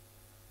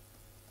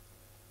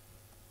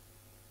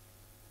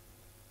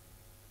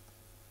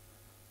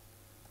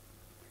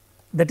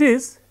 That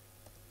is,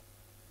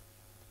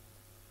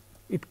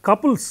 it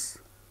couples,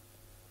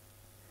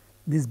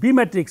 this B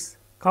matrix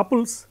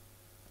couples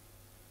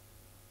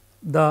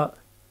the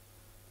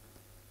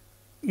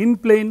in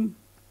plane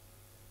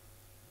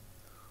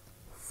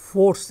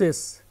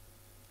forces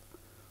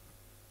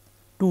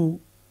to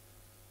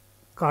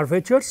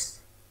curvatures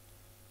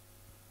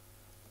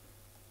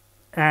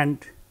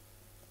and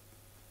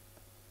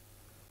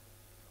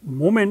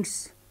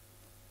moments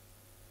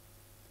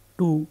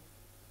to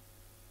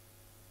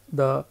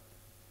the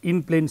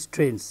in plane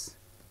strains,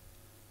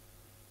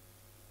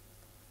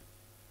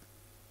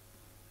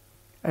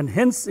 and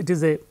hence it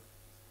is a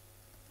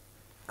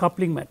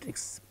coupling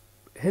matrix.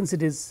 Hence,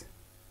 it is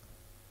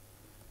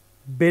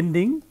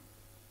bending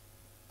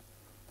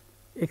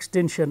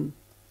extension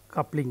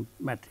coupling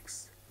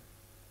matrix.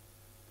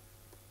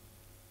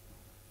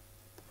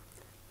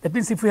 That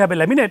means, if we have a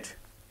laminate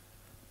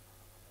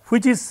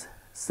which is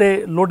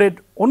say loaded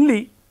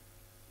only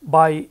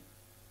by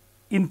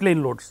in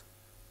plane loads,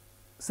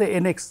 say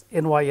n x,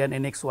 n y and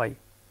n x y.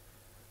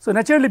 So,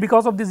 naturally,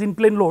 because of these in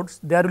plane loads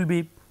there will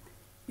be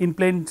in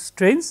plane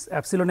strains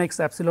epsilon x,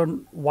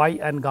 epsilon y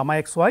and gamma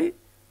x y,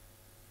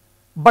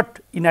 but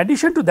in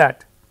addition to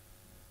that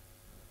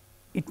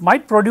it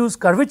might produce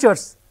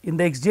curvatures in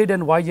the x z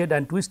and y z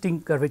and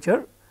twisting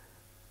curvature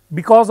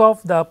because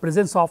of the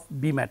presence of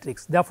B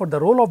matrix. Therefore, the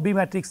role of B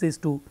matrix is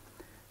to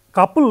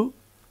couple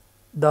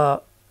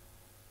the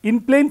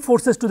in plane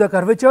forces to the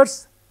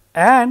curvatures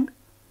and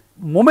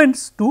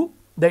moments to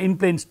the in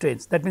plane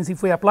strains. That means,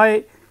 if we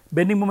apply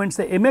bending moment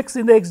say m x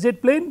in the x z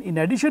plane, in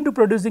addition to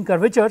producing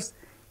curvatures,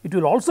 it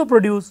will also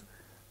produce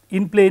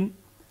in plane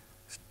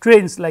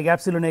strains like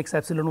epsilon x,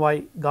 epsilon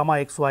y, gamma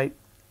x y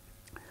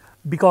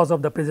because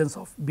of the presence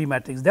of B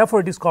matrix. Therefore,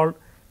 it is called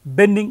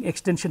bending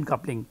extension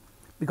coupling,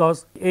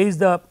 because A is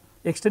the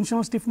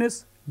extensional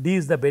stiffness, D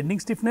is the bending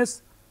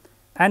stiffness,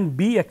 and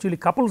B actually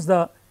couples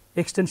the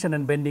extension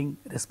and bending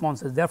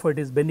responses. Therefore, it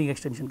is bending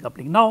extension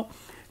coupling. Now,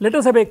 let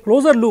us have a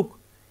closer look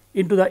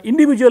into the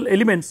individual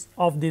elements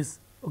of this.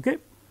 Okay.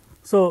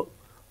 So,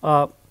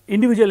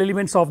 individual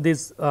elements of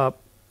this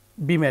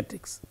B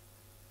matrix.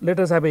 Let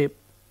us have a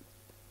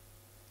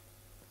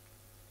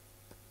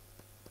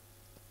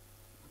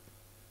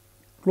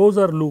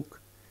closer look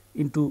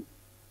into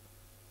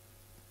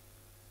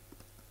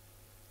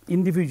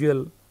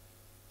individual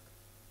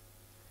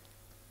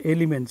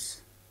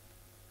elements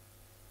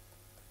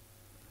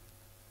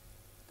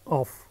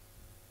of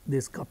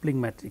this coupling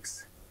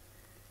matrix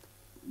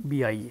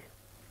BIA.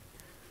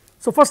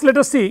 So, first let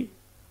us see,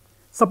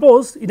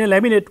 suppose in a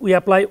laminate we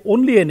apply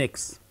only n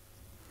x,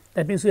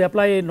 that means, we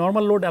apply a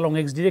normal load along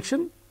x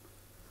direction.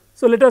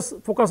 So, let us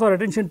focus our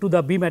attention to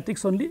the B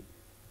matrix only.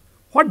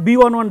 What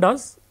B11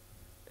 does?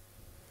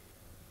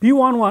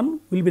 B11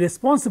 will be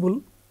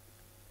responsible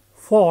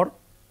for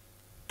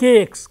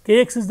Kx.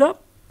 Kx is the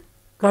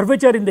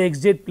curvature in the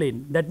xz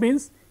plane. That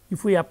means,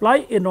 if we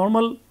apply a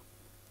normal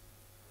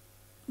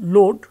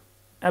load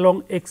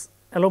along x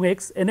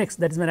nx,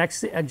 that is an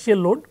axial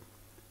load,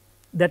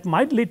 that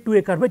might lead to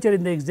a curvature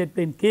in the xz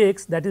plane k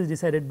x, that is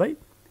decided by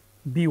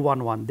B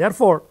 1 1.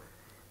 Therefore,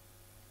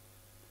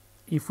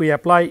 if we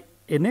apply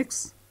n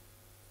x,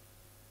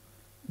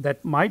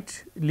 that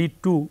might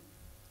lead to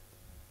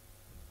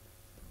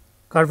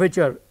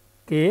curvature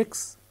k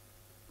x,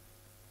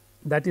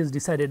 that is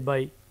decided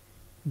by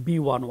B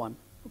 1 1.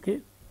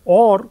 Okay.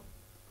 Or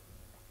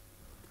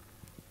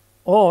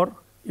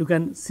you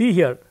can see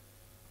here,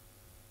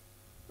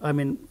 I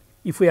mean,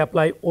 if we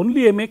apply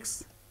only m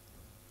x,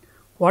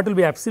 what will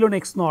be epsilon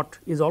x naught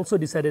is also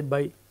decided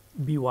by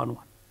B 1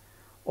 1.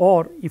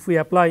 Or if we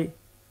apply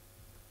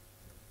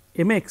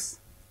m x,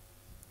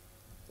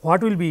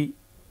 what will be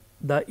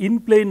the in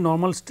plane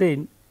normal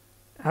strain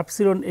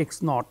epsilon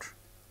x naught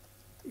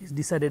is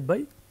decided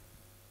by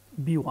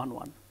B 1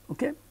 1.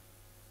 Okay.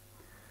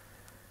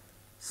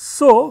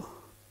 So,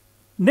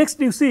 next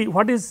you see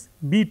what is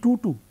B 2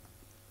 2.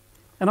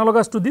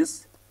 Analogous to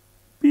this,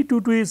 B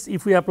 2 2 is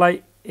if we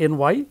apply n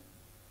y,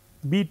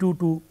 B 2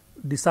 2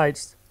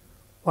 decides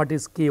what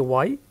is k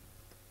y,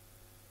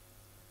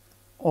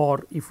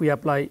 or if we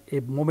apply a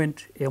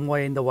moment m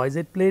y in the y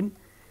z plane,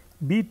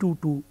 B 2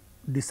 2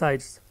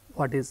 decides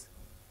what is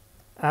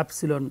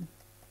epsilon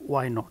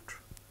y naught.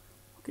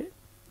 Okay.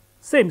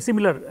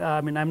 Similar,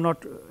 I mean, I am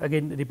not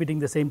again repeating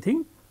the same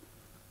thing.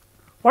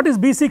 What is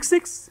B 6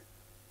 6?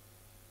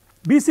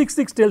 B 6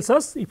 6 tells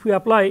us if we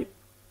apply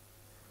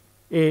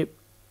a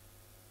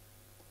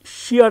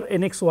shear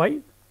n x y,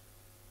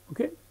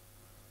 okay,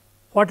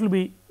 what will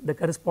be the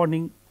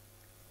corresponding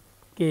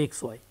k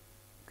x y.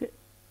 Okay.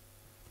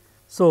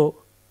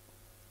 So,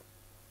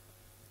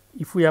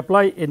 if we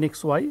apply n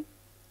x y,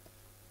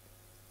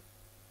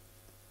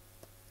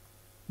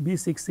 B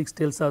 6 6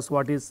 tells us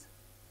what is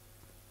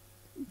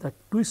the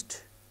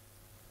twist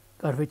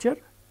curvature,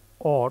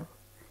 or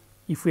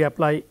if we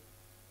apply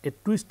a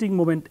twisting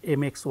moment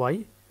m x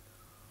y,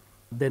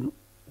 then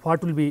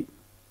what will be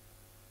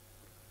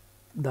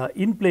the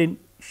in plane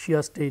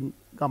shear strain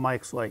gamma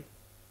x y.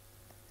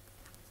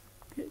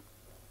 Okay.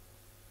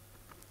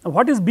 Now,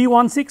 what is B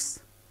 1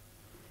 6?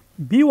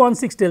 B 1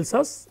 6 tells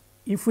us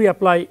if we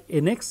apply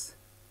n x,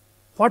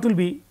 what will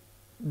be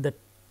the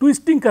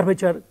twisting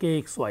curvature k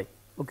x y.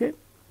 Okay.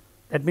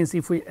 That means,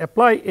 if we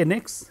apply n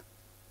x,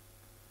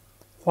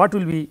 what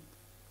will be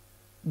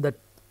the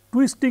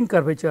twisting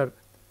curvature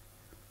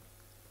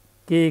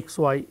k x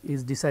y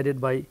is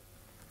decided by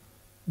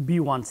B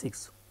 1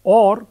 6,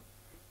 or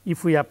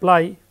if we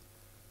apply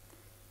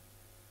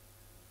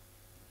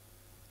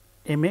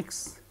m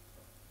x,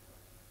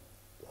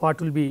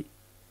 what will be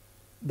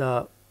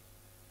the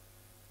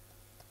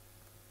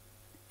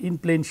in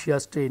plane shear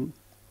strain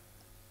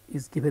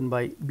is given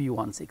by B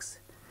 1 6.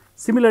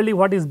 Similarly,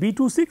 what is B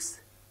 2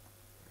 6?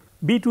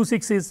 B 2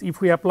 6 is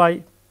if we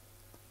apply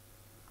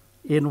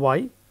n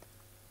y,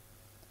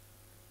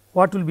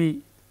 what will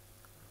be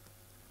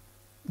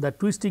the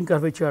twisting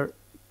curvature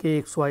k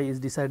x y is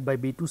decided by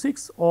B 2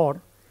 6,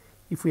 or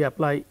if we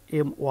apply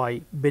m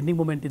y bending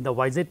moment in the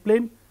y z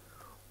plane,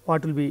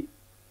 what will be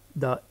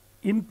the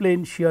in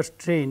plane shear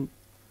strain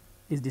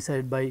is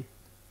decided by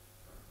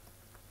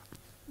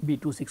B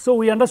 2 6. So,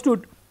 we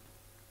understood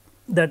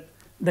that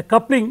the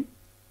coupling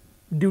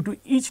due to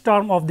each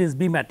term of this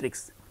B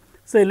matrix.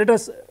 So, let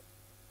us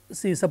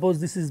see, suppose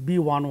this is B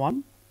 1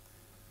 1,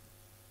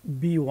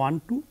 B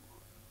 1 2,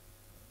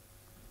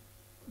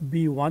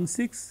 B 1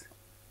 6,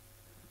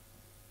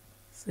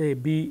 say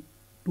B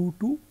 2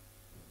 2,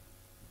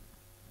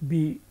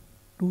 B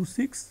 2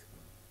 6,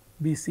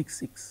 B 6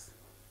 6.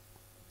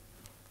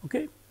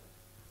 Okay.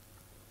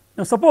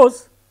 Now,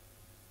 suppose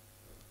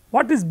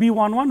what is B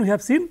 1 1? We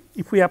have seen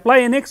if we apply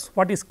n x,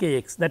 what is k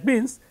x? That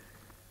means,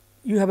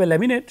 you have a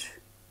laminate,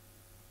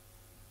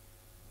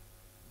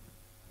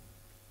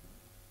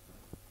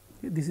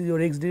 this is your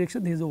x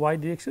direction, this is the y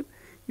direction.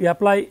 You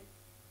apply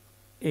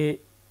a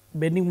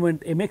bending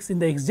moment m x in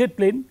the x z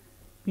plane.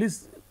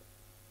 Please,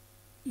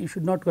 you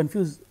should not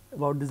confuse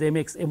about this m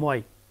x m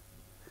y.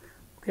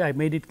 Okay, I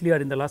made it clear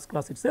in the last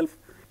class itself.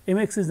 M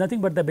x is nothing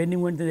but the bending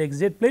moment in the x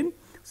z plane.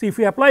 So, if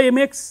we apply m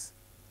x,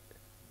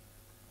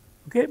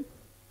 okay,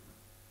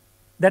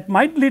 that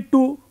might lead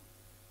to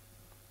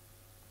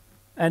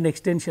an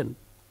extension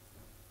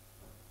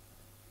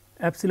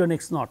epsilon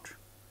x naught,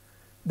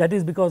 that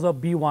is because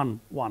of B 1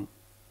 1,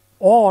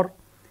 or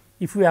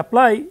if we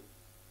apply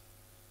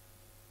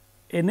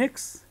n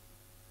x,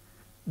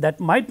 that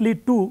might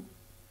lead to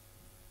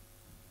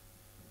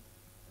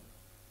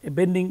a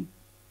bending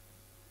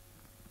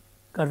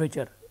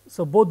curvature.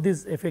 So, both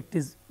this effect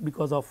is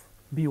because of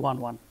B 1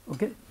 1.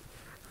 Okay.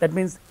 That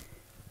means,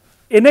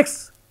 n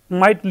x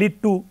might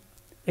lead to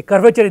a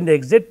curvature in the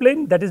x z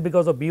plane, that is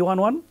because of B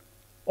 1 1,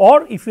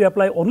 or if we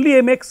apply only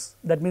m x,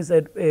 that means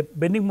a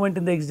bending moment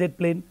in the x z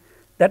plane,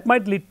 that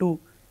might lead to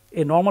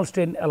a normal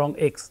strain along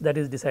x, that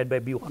is decided by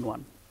B 1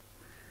 1.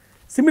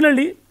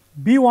 Similarly,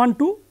 B 1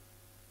 2,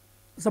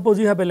 suppose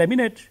you have a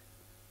laminate,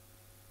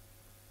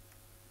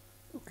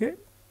 okay,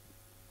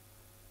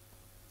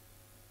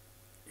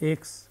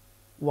 x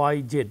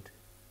y z,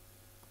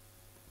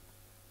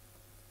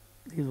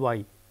 is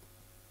y.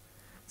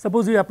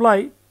 Suppose we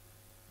apply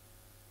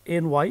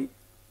n y,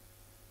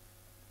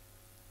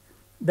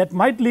 that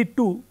might lead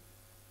to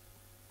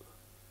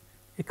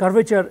a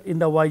curvature in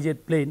the y z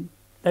plane,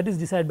 that is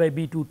decided by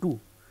B 2 2.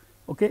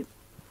 Okay.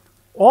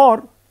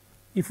 Or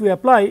if we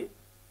apply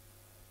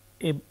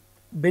a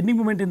bending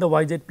moment in the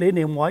y z plane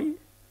m y,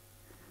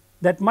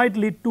 that might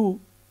lead to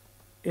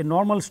a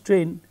normal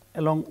strain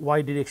along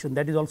y direction,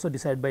 that is also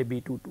decided by B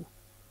 2 2.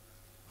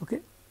 Okay.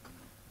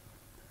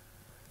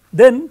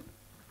 Then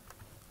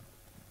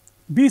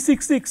B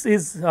 6 6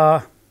 is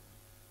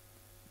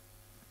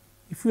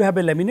if you have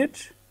a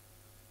laminate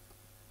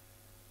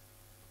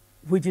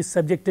which is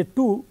subjected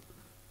to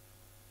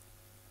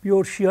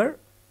pure shear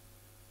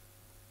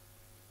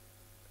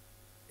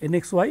n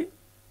x y,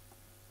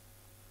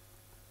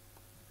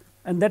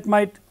 and that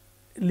might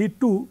lead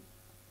to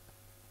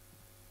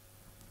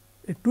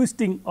a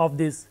twisting of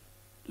this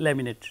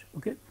laminate,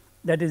 okay.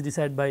 That is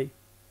decided by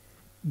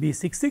B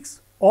 6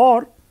 6.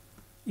 Or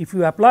if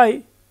you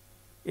apply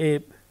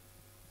a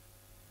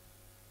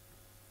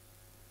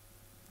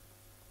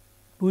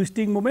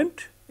twisting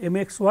moment m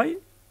x y,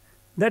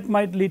 that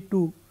might lead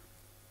to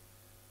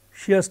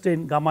shear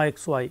strain gamma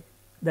x y,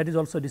 that is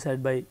also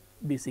decided by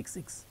B 6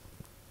 6.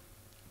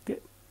 Okay.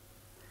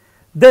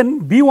 Then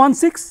B 1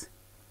 6,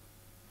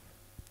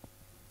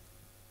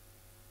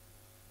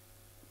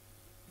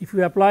 if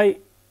you apply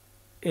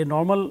a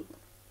normal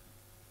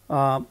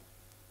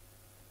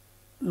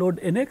load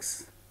n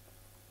x,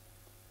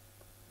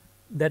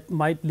 that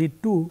might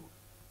lead to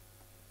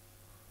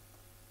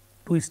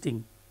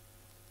twisting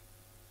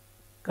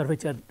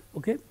curvature,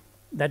 okay.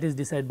 That is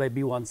decided by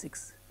B 1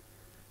 6.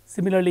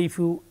 Similarly, if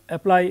you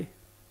apply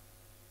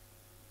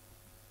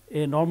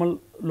a normal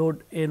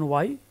load n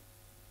y,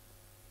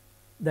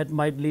 that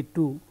might lead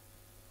to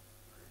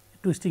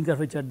twisting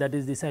curvature, that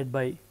is decided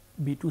by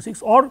B 2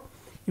 6. Or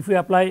if you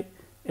apply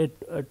a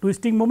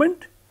twisting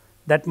moment,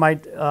 that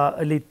might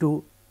lead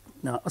to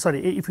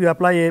if you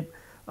apply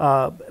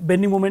a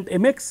bending moment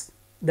m x,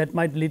 that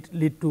might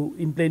lead to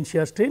in plane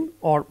shear strain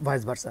or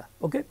vice versa.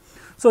 Okay.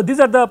 So, these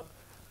are the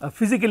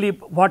physically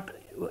what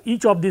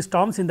each of these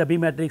terms in the B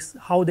matrix,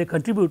 how they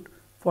contribute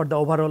for the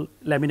overall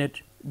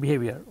laminate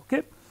behavior.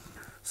 Okay.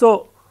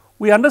 So,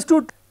 we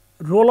understood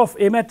role of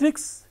A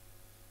matrix,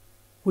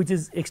 which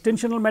is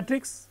extensional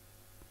matrix,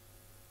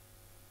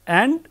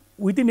 and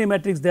within A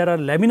matrix there are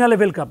lamina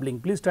level coupling.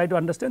 Please try to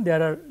understand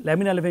there are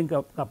lamina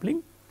level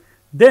coupling.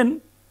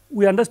 Then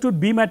we understood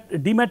D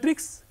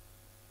matrix,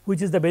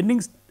 which is the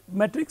bending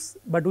matrix,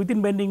 but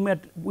within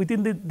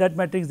that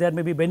matrix there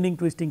may be bending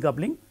twisting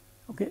coupling.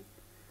 Okay.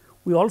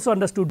 We also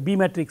understood B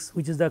matrix,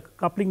 which is the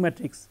coupling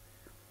matrix,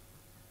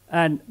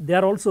 and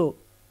there also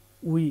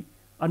we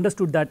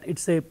understood that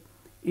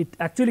it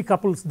actually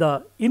couples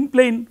the in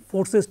plane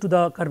forces to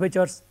the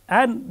curvatures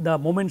and the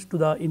moments to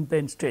the in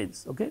plane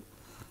strains. Okay.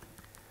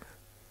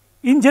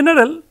 In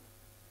general,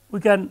 we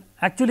can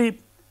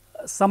actually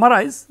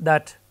summarize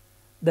that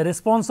the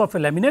response of a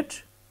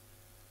laminate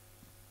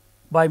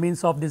by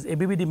means of this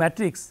ABBD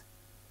matrix,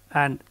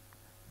 and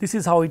this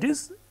is how it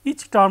is.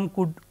 Each term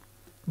could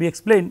be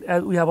explained,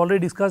 as we have already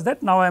discussed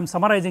that. Now, I am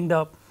summarizing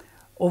the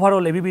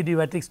overall ABBD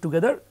matrix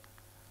together.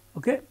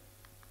 Okay.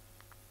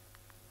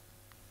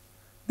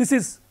 This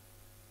is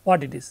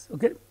what it is.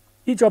 Okay.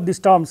 Each of these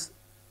terms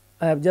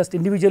I have just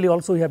individually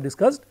also we have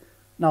discussed.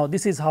 Now,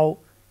 this is how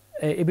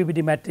a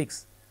ABBD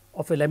matrix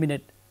of a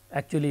laminate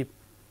actually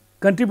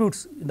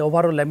contributes in the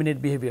overall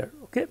laminate behavior.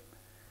 Okay.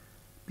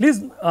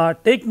 Please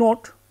take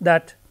note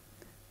that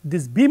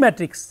this B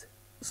matrix.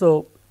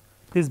 So,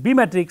 this B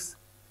matrix,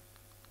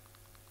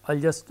 I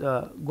will just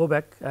go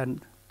back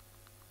and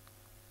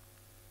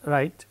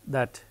write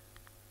that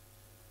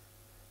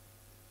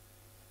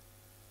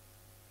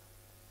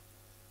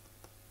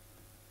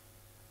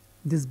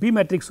this B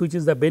matrix, which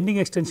is the bending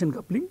extension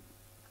coupling,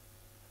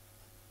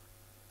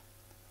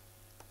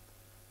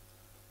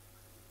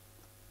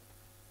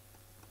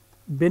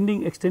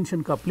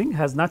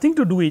 has nothing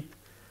to do with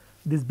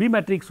this B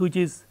matrix, which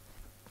is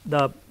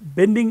the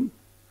bending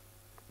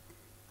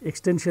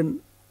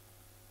extension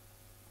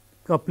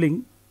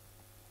coupling,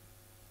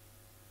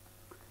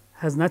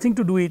 has nothing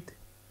to do with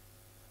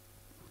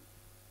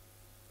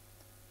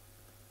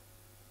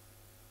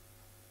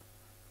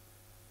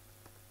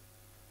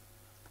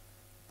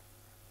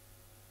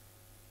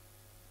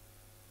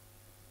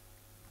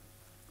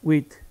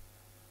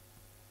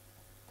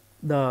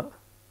the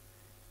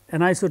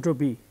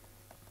anisotropy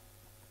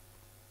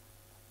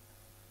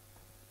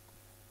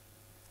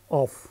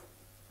of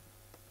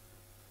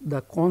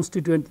the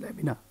constituent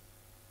lamina.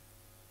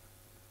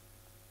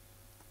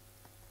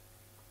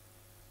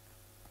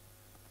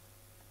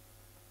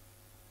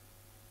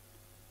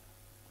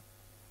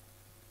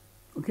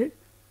 Okay.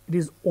 It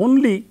is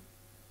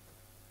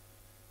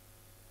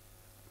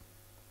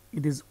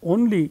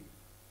only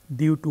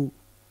due to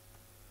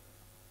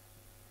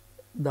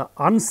the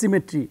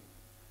unsymmetry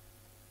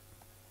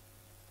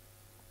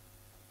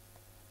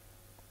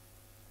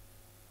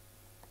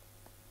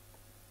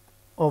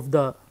of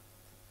the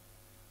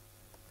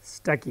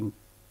stacking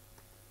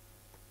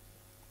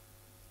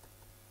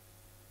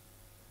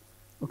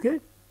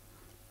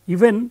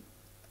even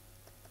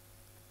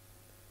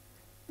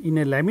in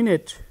a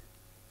laminate,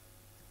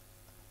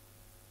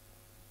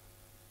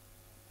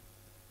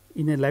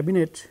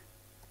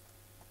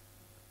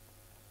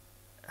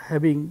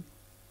 having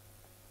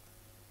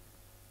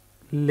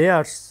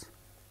layers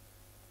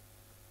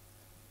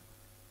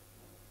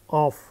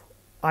of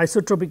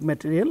isotropic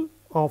material,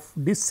 of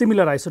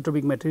dissimilar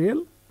isotropic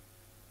material,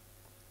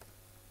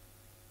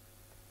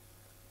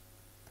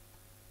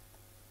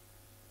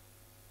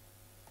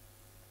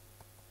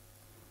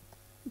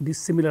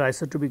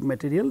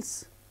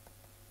 materials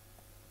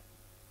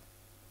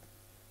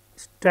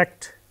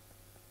stacked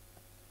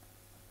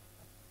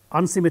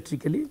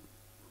unsymmetrically,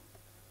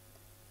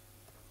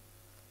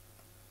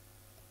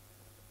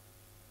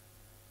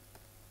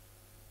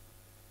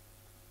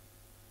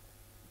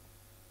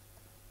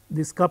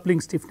 this coupling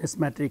stiffness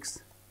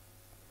matrix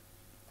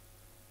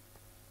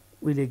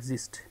will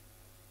exist.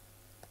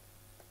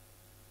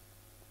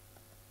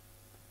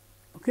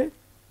 Okay.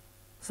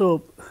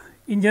 So,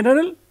 in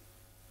general,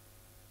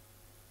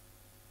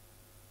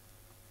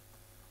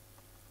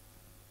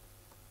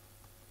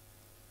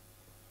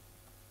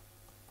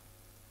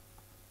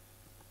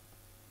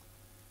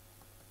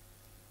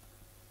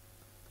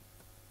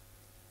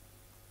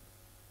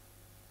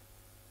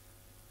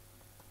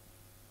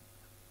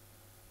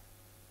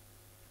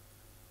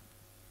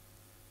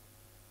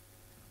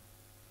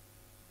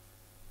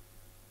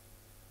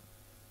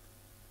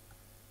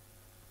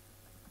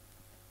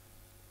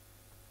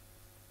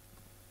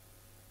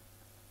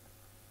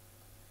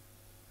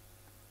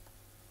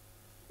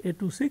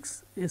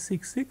 A26,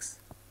 A66,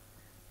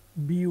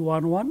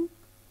 B11,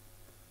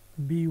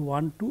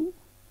 B12,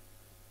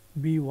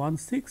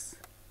 B16,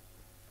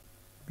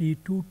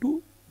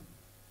 B22,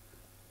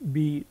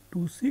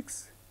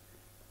 B26,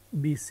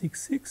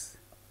 B66,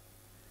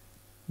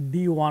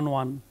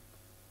 D11,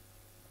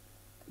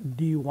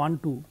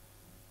 D12,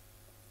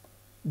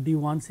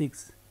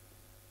 D16,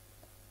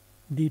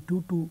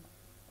 D22,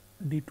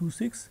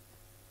 D26,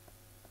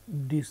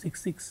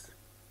 D66.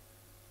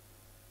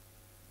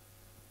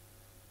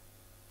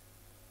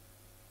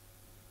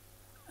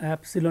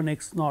 Epsilon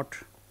x naught,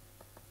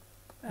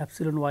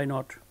 epsilon y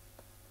naught,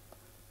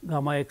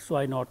 gamma x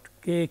y naught,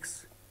 k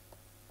x,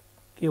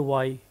 k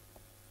y,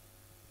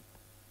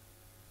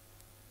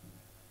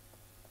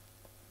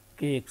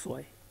 k x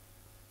y.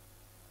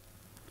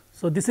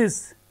 So, this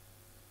is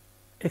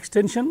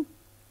extension,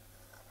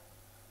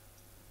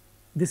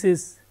 this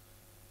is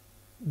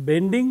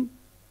bending,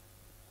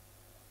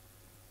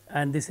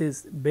 and this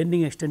is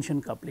bending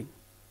extension coupling,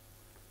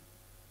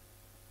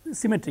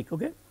 symmetric.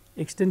 Okay.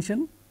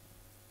 Extension,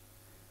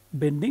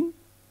 bending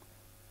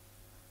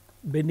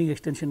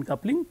extension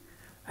coupling,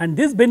 and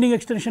this bending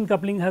extension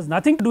coupling has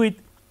nothing to do with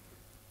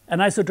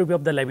anisotropy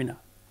of the lamina.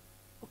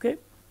 Okay.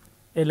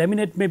 A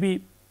laminate may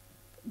be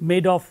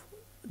made of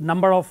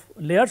number of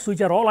layers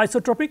which are all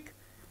isotropic,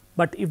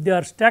 but if they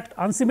are stacked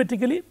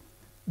unsymmetrically,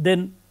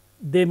 then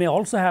they may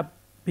also have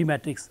P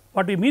matrix.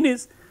 What we mean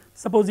is,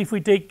 suppose if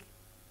we take,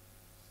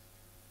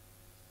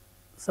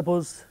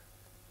 suppose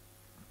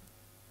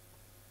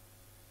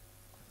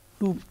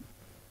two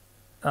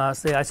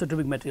say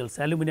isotropic materials,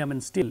 aluminum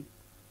and steel,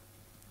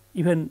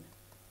 even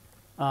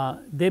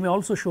they may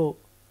also show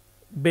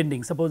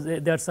bending. Suppose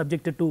they are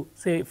subjected to,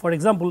 say for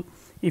example,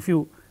 if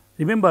you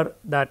remember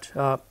that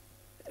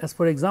as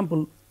for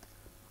example,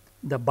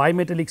 the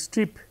bimetallic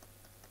strip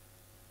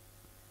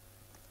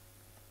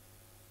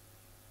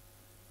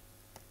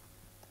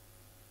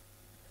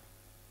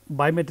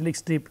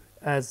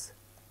as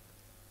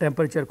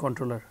temperature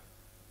controller.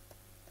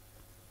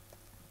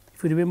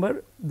 If you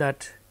remember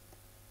that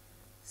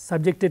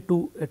subjected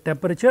to a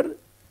temperature,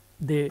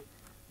 they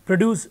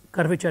produce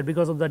curvature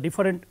because of the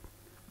different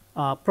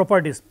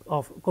properties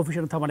of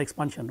coefficient of thermal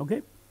expansion.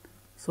 Okay.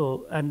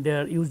 So, and they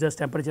are used as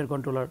temperature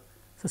controller.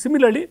 So,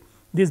 similarly,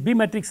 this B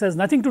matrix has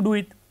nothing to do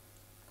with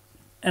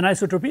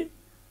anisotropy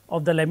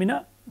of the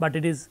lamina, but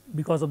it is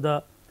because of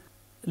the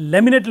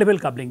laminate level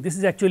coupling. This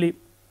is actually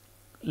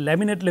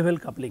laminate level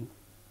coupling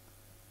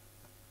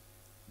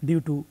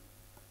due to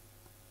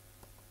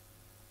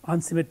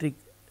unsymmetric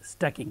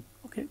stacking.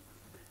 Okay.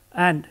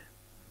 And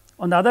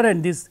on the other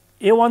hand, this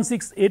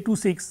A16,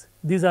 A26,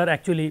 these are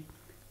actually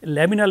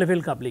lamina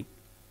level coupling.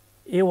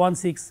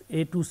 A16,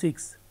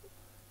 A26,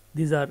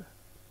 these are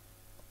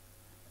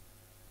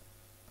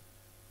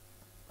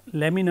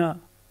lamina,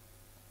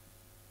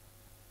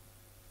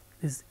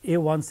 this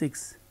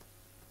A16,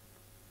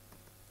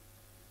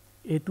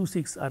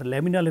 A26 are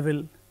lamina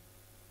level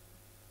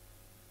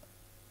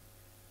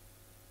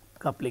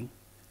coupling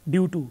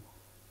due to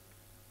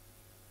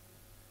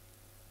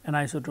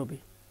anisotropy.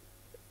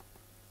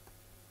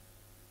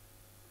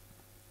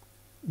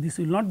 This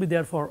will not be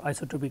there for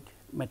isotropic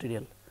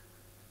material.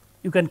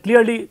 You can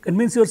clearly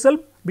convince yourself,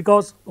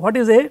 because what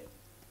is A?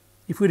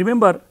 If you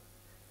remember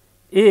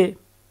A,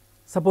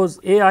 suppose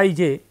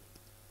Aij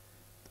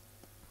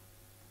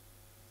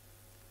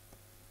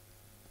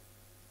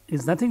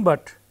is nothing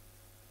but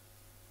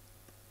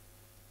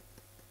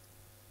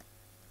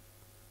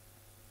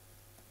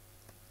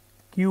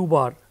Q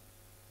bar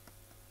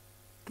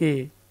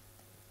k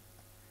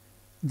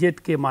z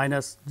k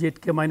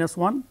minus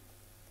 1.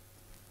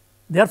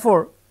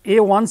 Therefore,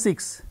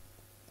 A16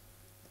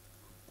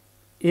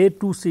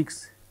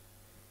 A26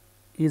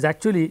 is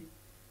actually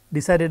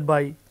decided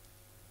by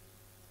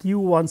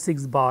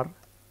Q16 bar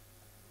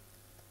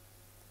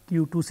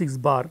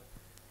Q26 bar,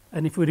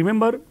 and if you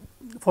remember,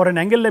 for an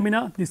angle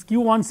lamina this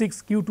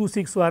Q16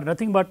 Q26 were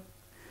nothing but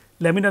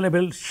lamina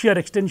level shear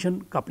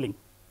extension coupling.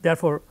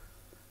 Therefore,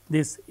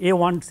 this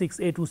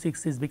A16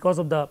 A26 is because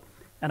of the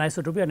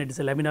anisotropy and it is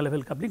a lamina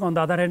level coupling. On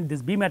the other hand,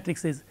 this B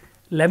matrix is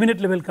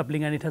laminate level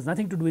coupling and it has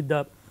nothing to do with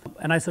the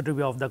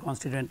anisotropy of the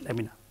constituent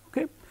lamina.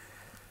 Okay.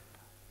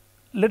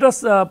 Let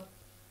us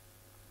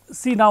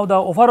see now the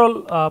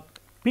overall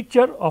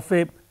picture of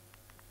a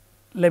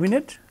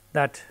laminate.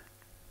 That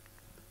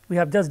we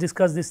have just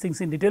discussed these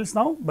things in details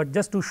now, but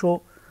just to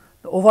show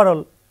the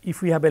overall,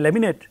 if we have a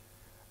laminate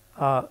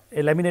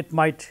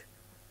might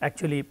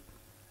actually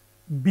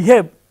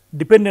behave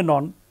dependent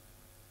on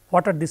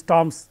what are these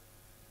terms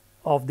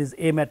of this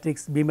A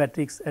matrix, B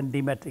matrix and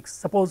D matrix.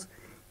 Suppose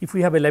if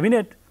we have a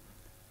laminate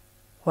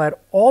where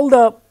all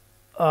the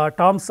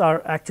terms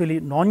are actually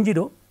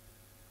non-zero,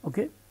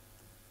 okay,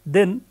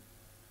 then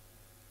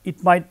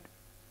it might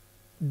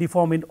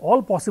deform in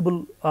all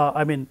possible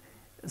I mean,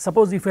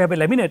 suppose if we have a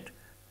laminate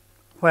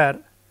where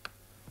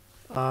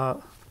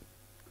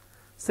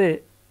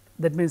say,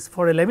 that means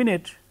for a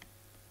laminate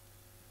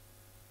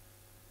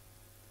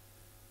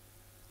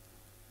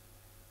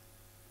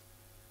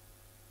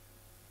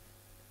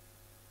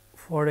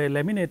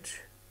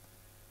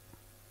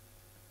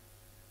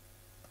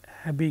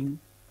having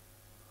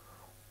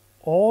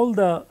all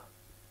the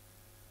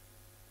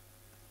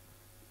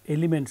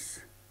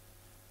elements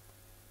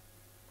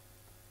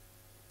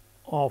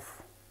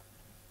of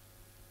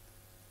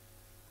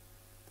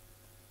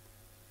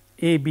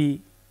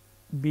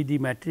ABBD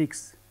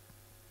matrix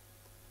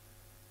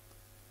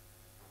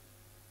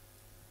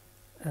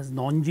as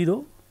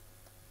non-zero,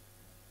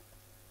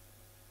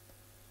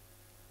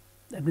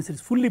 that means it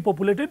is fully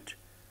populated.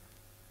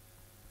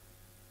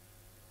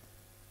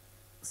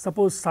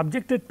 Suppose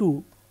subjected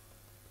to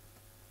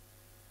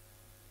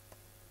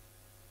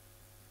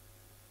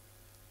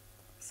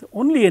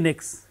only n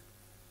x,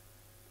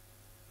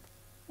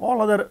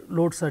 all other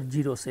loads are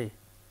 0 say.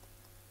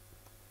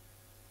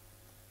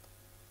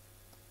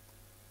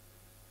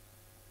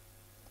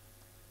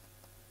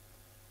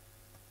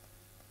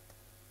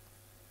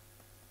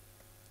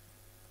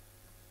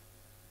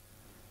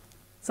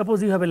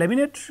 Suppose you have a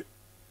laminate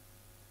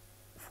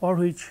for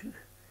which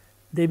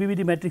the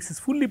ABBD matrix is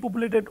fully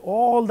populated,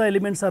 all the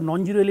elements are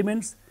non-zero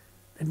elements,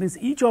 that means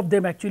each of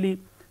them actually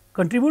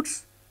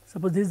contributes.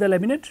 Suppose this is the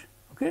laminate,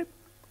 okay,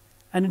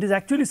 and it is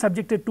actually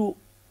subjected to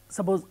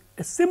suppose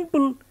a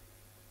simple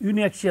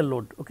uniaxial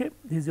load, okay.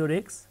 This is your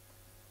x,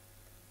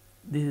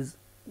 this is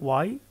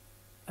y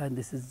and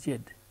this is z.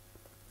 It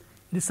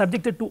is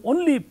subjected to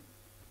only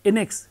n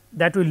x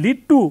that will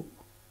lead to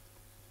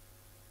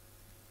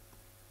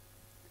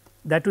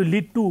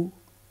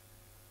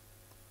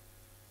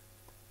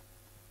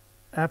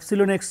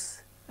epsilon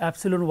x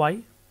epsilon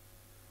y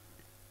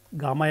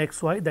gamma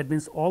x y, that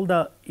means all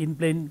the in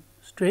plane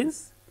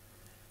strains.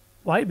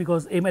 Why?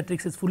 Because A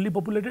matrix is fully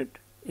populated,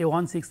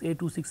 A16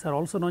 A26 are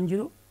also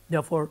non-zero.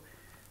 Therefore,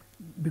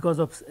 because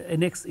of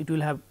n x it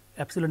will have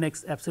epsilon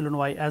x epsilon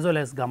y as well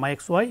as gamma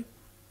x y.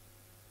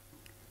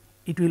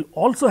 It will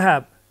also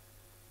have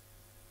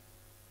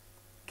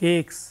k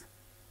x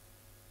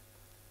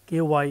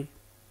k y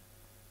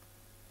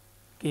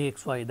k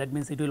x y, that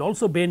means it will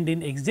also bend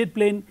in x z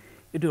plane,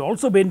 it will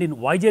also bend in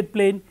y z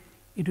plane,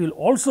 it will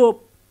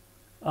also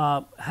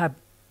have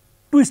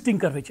twisting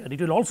curvature,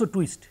 it will also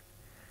twist.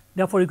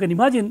 Therefore, you can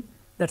imagine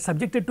that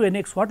subjected to n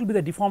x what will be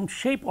the deformed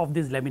shape of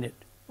this laminate,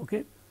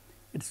 okay.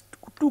 It is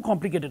too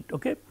complicated,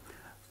 okay.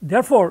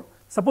 Therefore,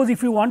 suppose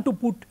if you want to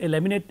put a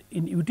laminate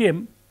in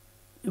UTM,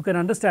 you can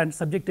understand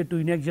subjected to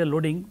uniaxial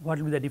loading what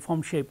will be the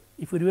deformed shape.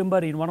 If you remember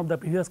in one of the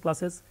previous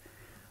classes,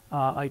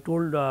 I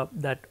told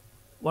that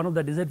one of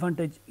the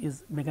disadvantage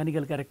is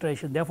mechanical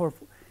characterization. Therefore,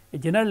 a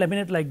general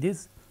laminate like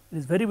this, it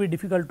is very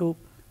difficult to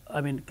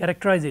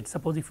characterize it.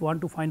 Suppose if you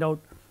want to find out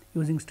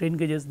using strain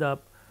gauges the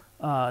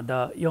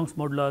Young's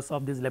modulus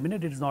of this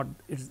laminate, it is not,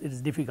 it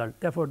is difficult.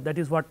 Therefore, that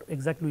is what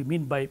exactly we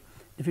mean by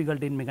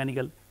difficulty in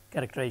mechanical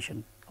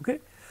characterization, okay.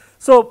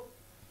 So,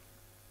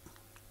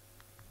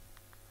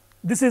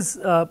 this is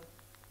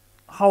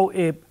how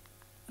a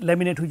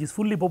laminate which is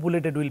fully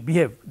populated will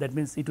behave, that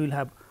means it will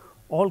have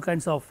all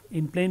kinds of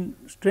in plane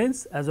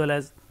strains as well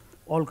as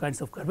all kinds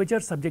of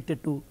curvature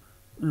subjected to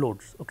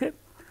loads, okay.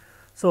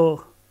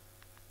 So,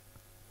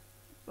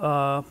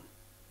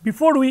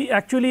 before we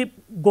actually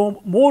go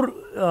more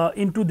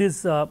into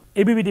this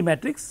ABBD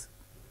matrix,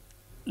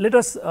 let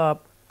us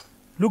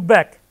look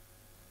back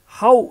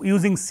how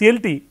using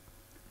CLT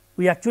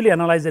we actually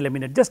analyze a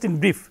laminate, just in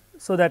brief.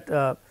 So,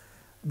 that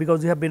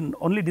because we have been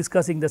only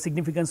discussing the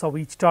significance of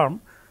each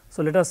term.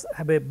 So, let us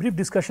have a brief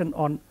discussion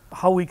on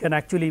how we can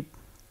actually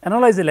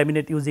analyze a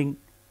laminate using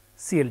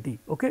CLT.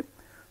 Okay.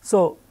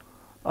 So,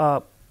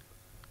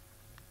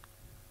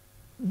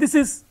 this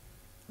is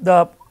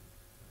the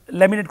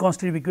laminate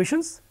constitutive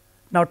equations.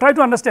 Now, try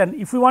to understand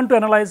if we want to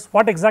analyze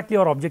what exactly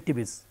our objective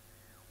is.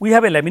 We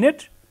have a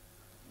laminate,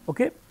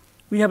 okay.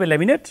 We have a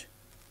laminate,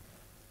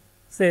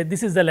 say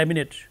this is the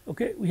laminate,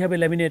 okay. We have a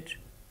laminate,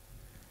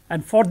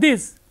 and for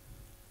this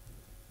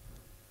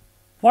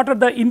what are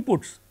the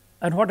inputs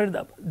and what are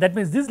the, that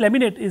means this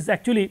laminate is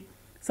actually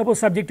suppose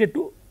subjected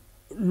to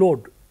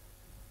load,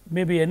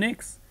 maybe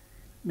Nx,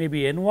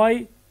 maybe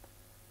Ny,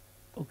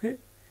 okay,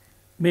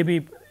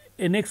 maybe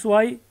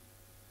Nxy,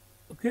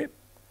 okay,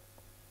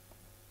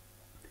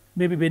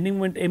 maybe bending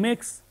moment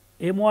Mx,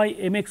 My,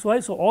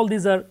 Mxy. So, all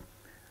these are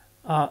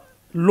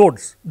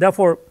loads.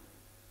 Therefore,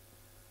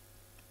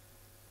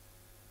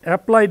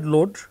 applied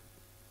load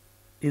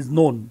is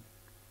known.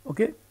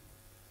 Okay.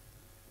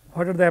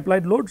 What are the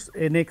applied loads?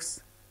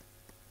 Nx,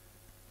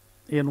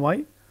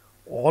 Ny,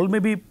 all may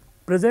be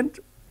present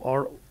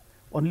or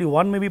only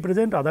one may be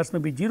present, others may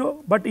be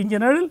 0, but in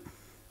general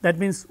that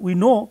means we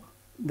know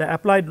the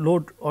applied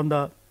load on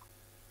the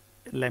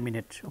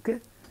laminate, okay,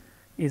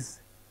 is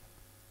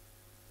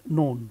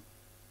known.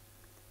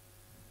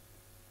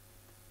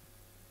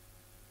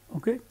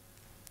 Okay.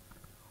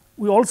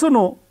 We also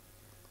know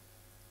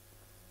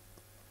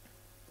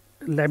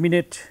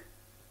laminate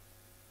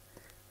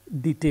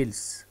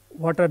details.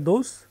 What are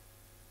those?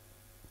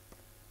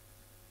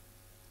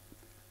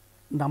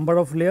 Number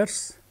of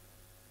layers,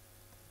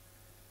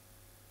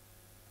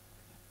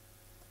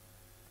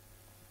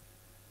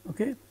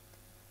 okay,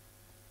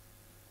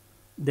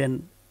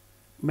 then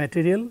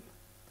material,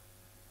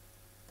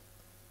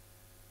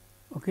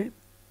 okay,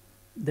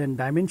 then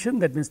dimension,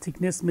 that means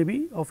thickness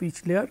maybe of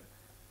each layer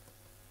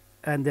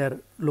and their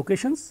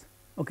locations,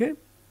 okay,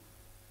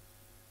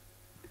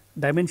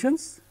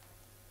 dimensions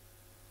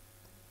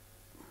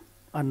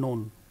are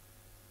known.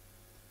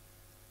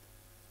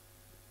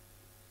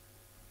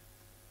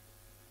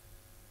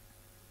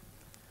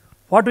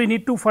 What we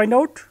need to find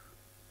out?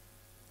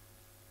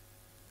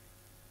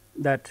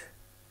 That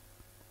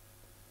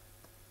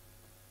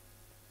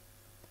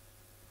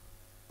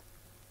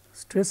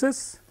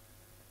stresses,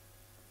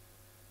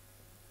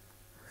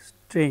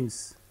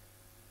 strains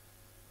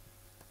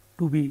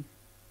to be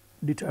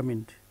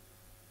determined.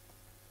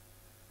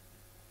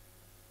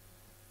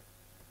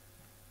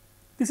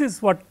 This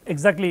is what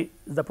exactly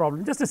is the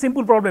problem, just a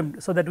simple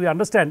problem, so that we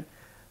understand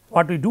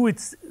what we do with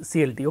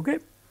CLT. Okay.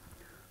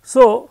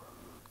 So,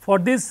 for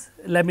this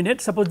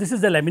laminate, suppose this is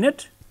the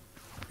laminate,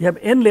 we have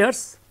n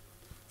layers,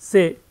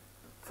 say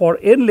for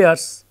n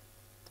layers,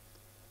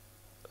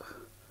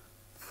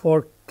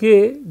 for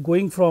k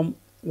going from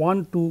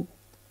 1 to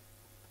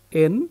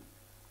n,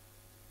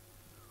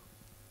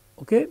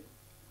 okay,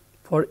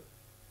 for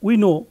we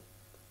know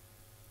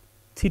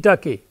theta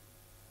k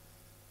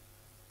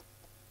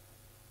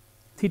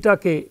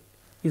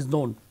is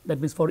known, that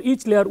means for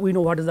each layer we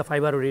know what is the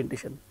fiber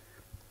orientation,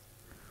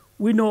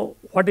 we know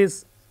what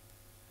is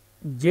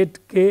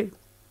zk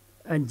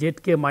and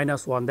zk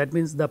minus 1, that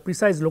means the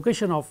precise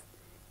location of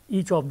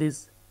each of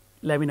these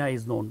lamina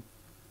is known.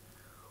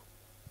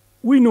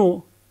 We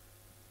know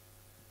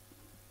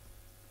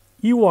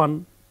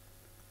E1,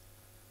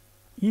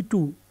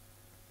 E2,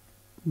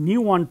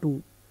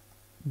 nu12,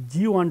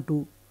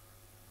 G12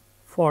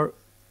 for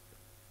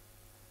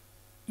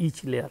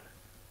each layer.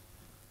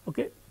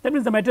 Okay. That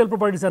means the material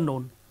properties are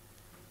known.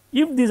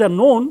 If these are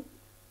known,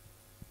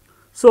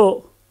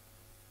 so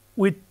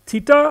with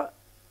theta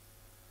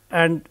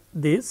and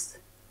this,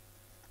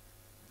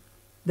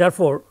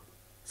 therefore,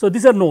 so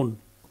these are known.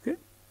 Okay.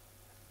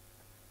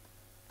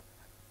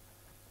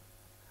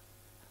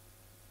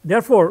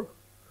 Therefore,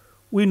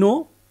 we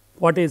know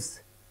what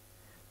is,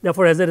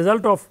 therefore, as a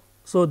result of,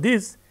 so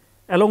this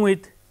along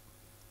with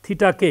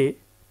theta k,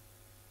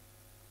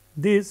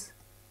 this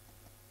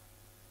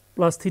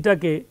plus theta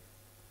k,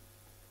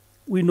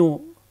 we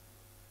know,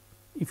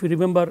 if you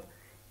remember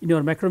in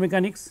your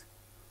macromechanics,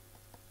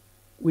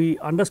 we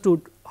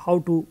understood how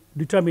to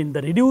determine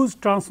the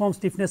reduced transform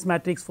stiffness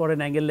matrix for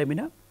an angle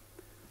lamina.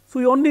 So,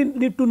 we only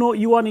need to know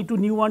E1, E2,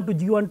 nu1 to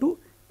G12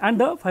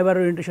 and the fiber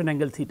orientation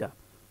angle theta.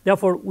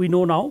 Therefore, we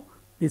know now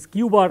this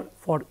q bar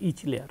for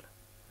each layer.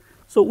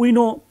 So, we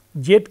know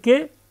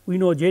zk, we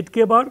know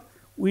zk bar,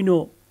 we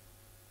know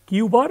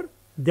q bar.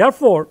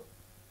 Therefore,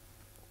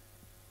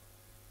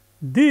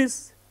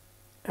 this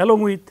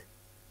along with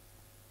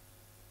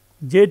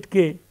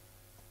zk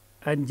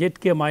and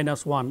zk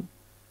minus 1,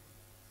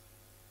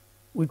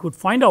 we could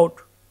find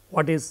out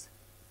what is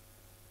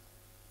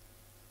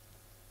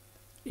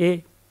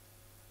A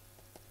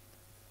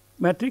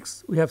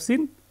matrix. We have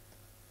seen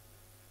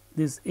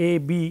this A,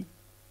 B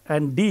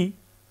and D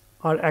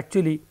are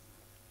actually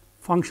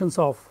functions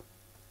of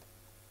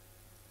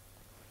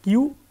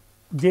q,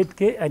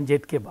 zk and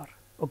zk bar.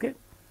 Okay.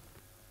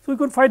 So, we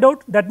could find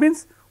out, that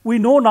means we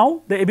know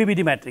now the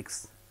ABBD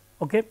matrix,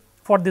 okay,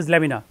 for this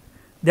lamina.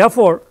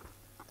 Therefore,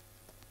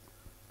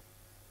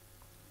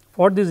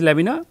 for this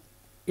lamina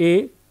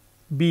A,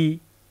 B,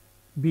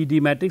 B, D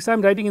matrix, I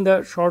am writing in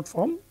the short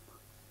form,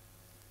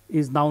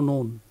 is now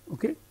known,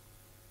 okay,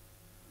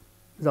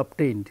 is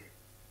obtained.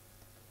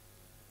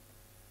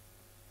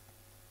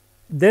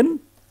 then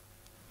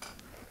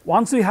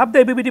once we have the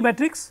ABBD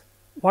matrix,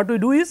 what we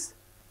do is,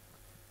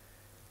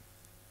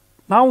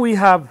 now we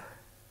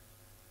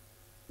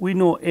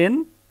know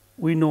N,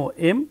 we know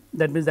M,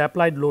 that means the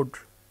applied load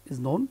is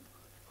known.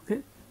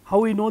 Okay. How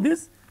we know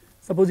this?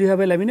 Suppose you have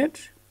a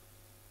laminate,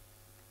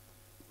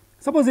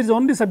 suppose it is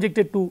only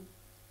subjected to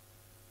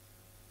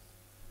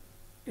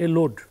a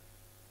load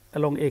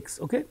along x.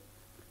 Okay.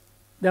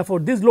 Therefore,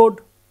 this load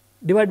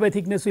divided by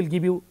thickness will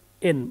give you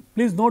N.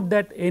 Please note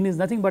that N is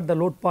nothing but the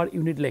load per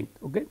unit length.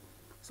 Okay.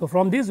 So,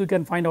 from this we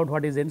can find out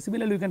what is N.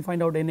 Similarly, we can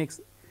find out Nx,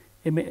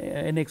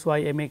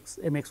 Nxy, Mx,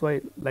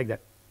 Mxy, like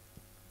that.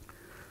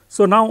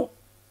 So, now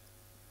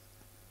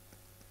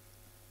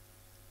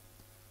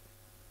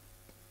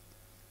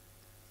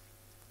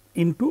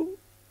into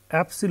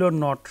epsilon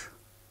naught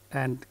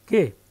and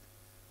k.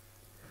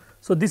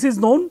 So, this is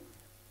known,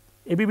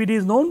 ABBD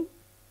is known,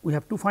 we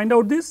have to find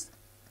out this.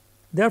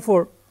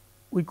 Therefore,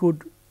 we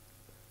could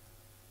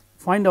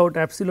find out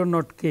epsilon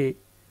naught k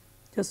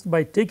just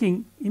by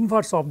taking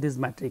inverse of this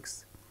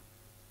matrix.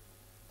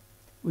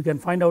 We can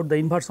find out the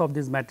inverse of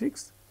this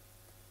matrix.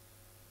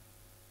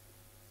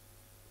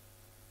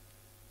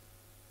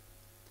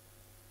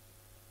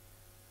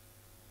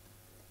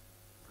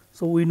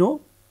 So, we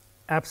know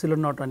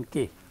epsilon naught and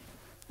k.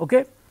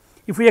 Okay.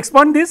 If we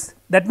expand this,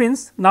 that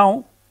means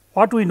now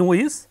what we know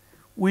is,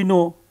 we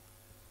know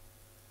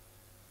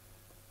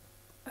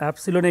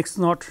epsilon x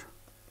naught,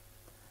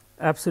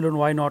 epsilon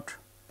y naught,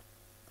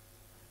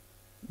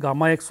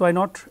 gamma x y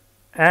naught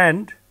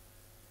and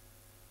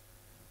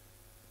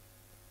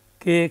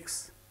k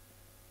x,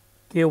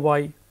 k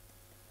y,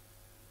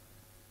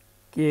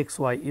 k x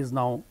y is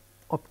now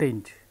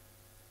obtained.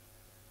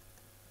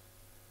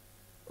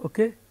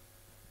 Okay.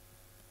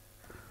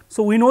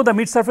 So, we know the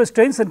mid surface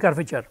strains and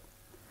curvature.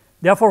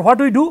 Therefore, what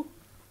we do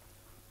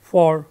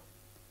for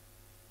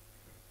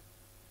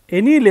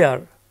any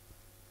layer,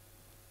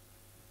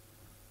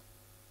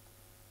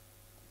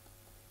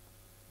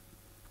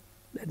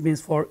 that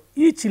means for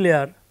each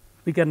layer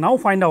we can now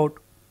find out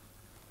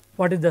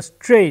what is the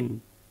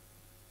strain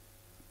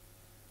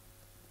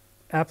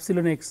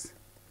epsilon x,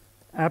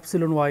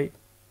 epsilon y,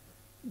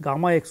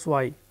 gamma x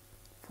y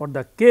for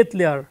the kth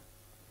layer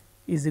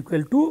is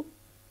equal to,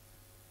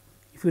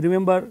 if you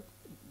remember,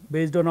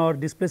 based on our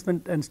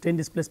displacement and strain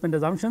displacement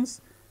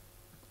assumptions,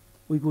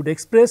 we could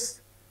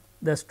express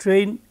the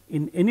strain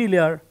in any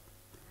layer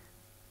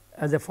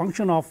as a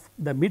function of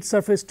the mid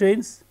surface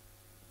strains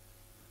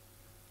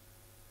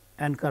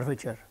and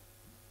curvature.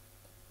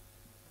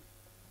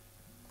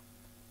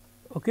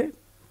 Okay.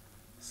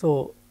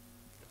 So,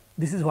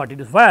 this is what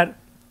it is, where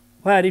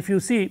if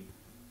you see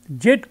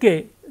z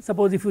k,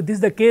 suppose if you this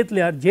is the kth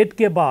layer, z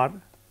k bar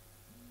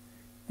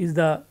is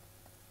the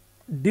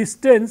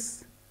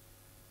distance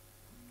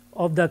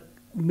of the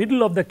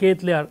middle of the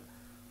kth layer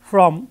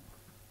from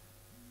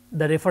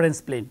the reference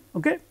plane.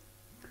 Okay.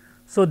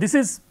 So, this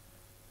is,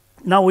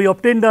 now we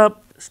obtain the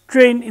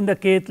strain in the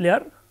kth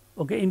layer,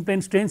 okay, in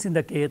plane strains in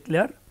the kth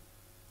layer.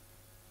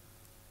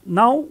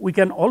 Now, we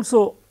can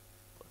also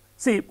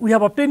see, we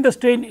have obtained the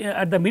strain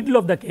at the middle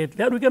of the kth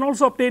layer, we can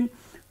also obtain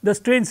the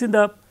strains in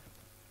the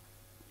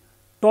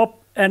top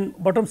and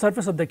bottom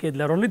surface of the kth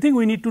layer. Only thing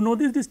we need to know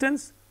this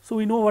distance. So,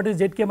 we know what is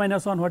z k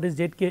minus 1, what is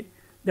z k.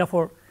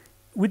 Therefore,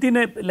 within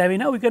a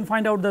lamina we can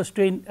find out the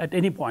strain at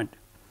any point.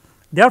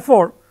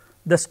 Therefore,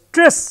 the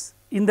stress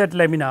in that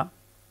lamina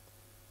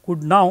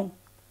could now,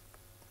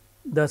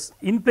 the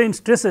in plane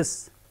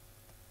stresses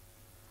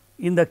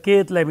in the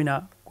kth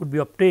lamina could be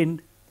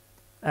obtained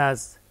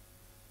as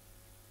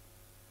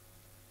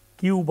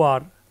q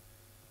bar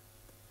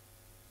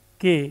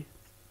k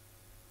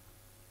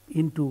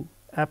into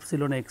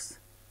epsilon x,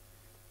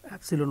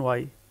 epsilon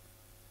y,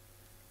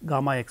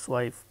 gamma x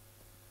y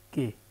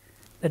k.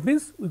 That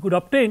means, we could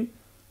obtain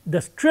the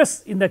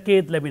stress in the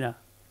kth lamina,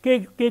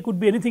 k could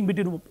be anything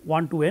between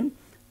 1 to n.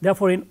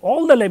 Therefore, in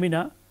all the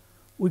lamina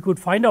we could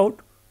find out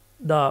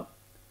the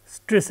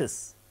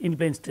stresses, in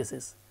plane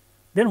stresses.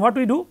 Then what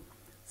we do?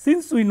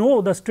 Since we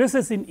know the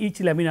stresses in each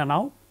lamina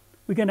now,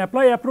 we can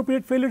apply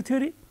appropriate failure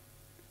theory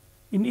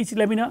in each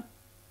lamina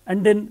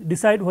and then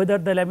decide whether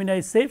the lamina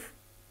is safe.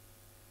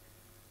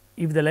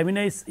 If the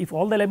lamina is, if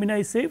all the lamina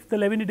is safe, the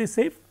laminate is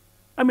safe.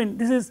 I mean,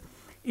 this is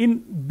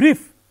in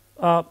brief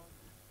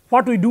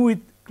what we do with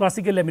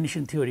classical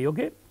lamination theory.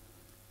 Okay.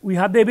 We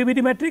have the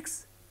ABBD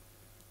matrix.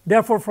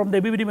 Therefore, from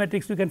the ABBD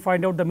matrix we can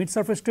find out the mid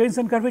surface strains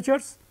and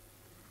curvatures.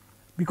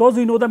 Because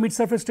we know the mid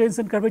surface strains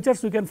and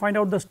curvatures, we can find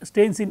out the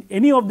strains in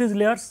any of these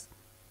layers,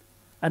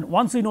 and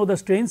once we know the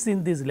strains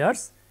in these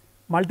layers,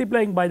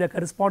 multiplying by the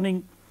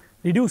corresponding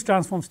reduced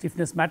transform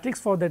stiffness matrix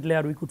for that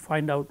layer, we could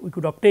find out, we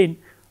could obtain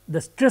the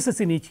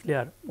stresses in each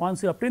layer.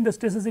 Once we obtain the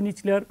stresses in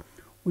each layer,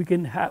 we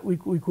can have, we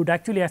could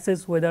actually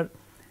assess whether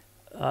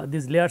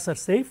these layers are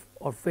safe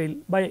or fail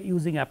by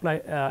using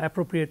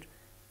appropriate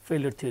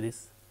failure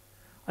theories.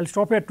 I will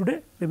stop here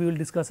today, maybe we will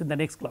discuss in the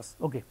next class.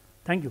 Okay.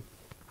 Thank you.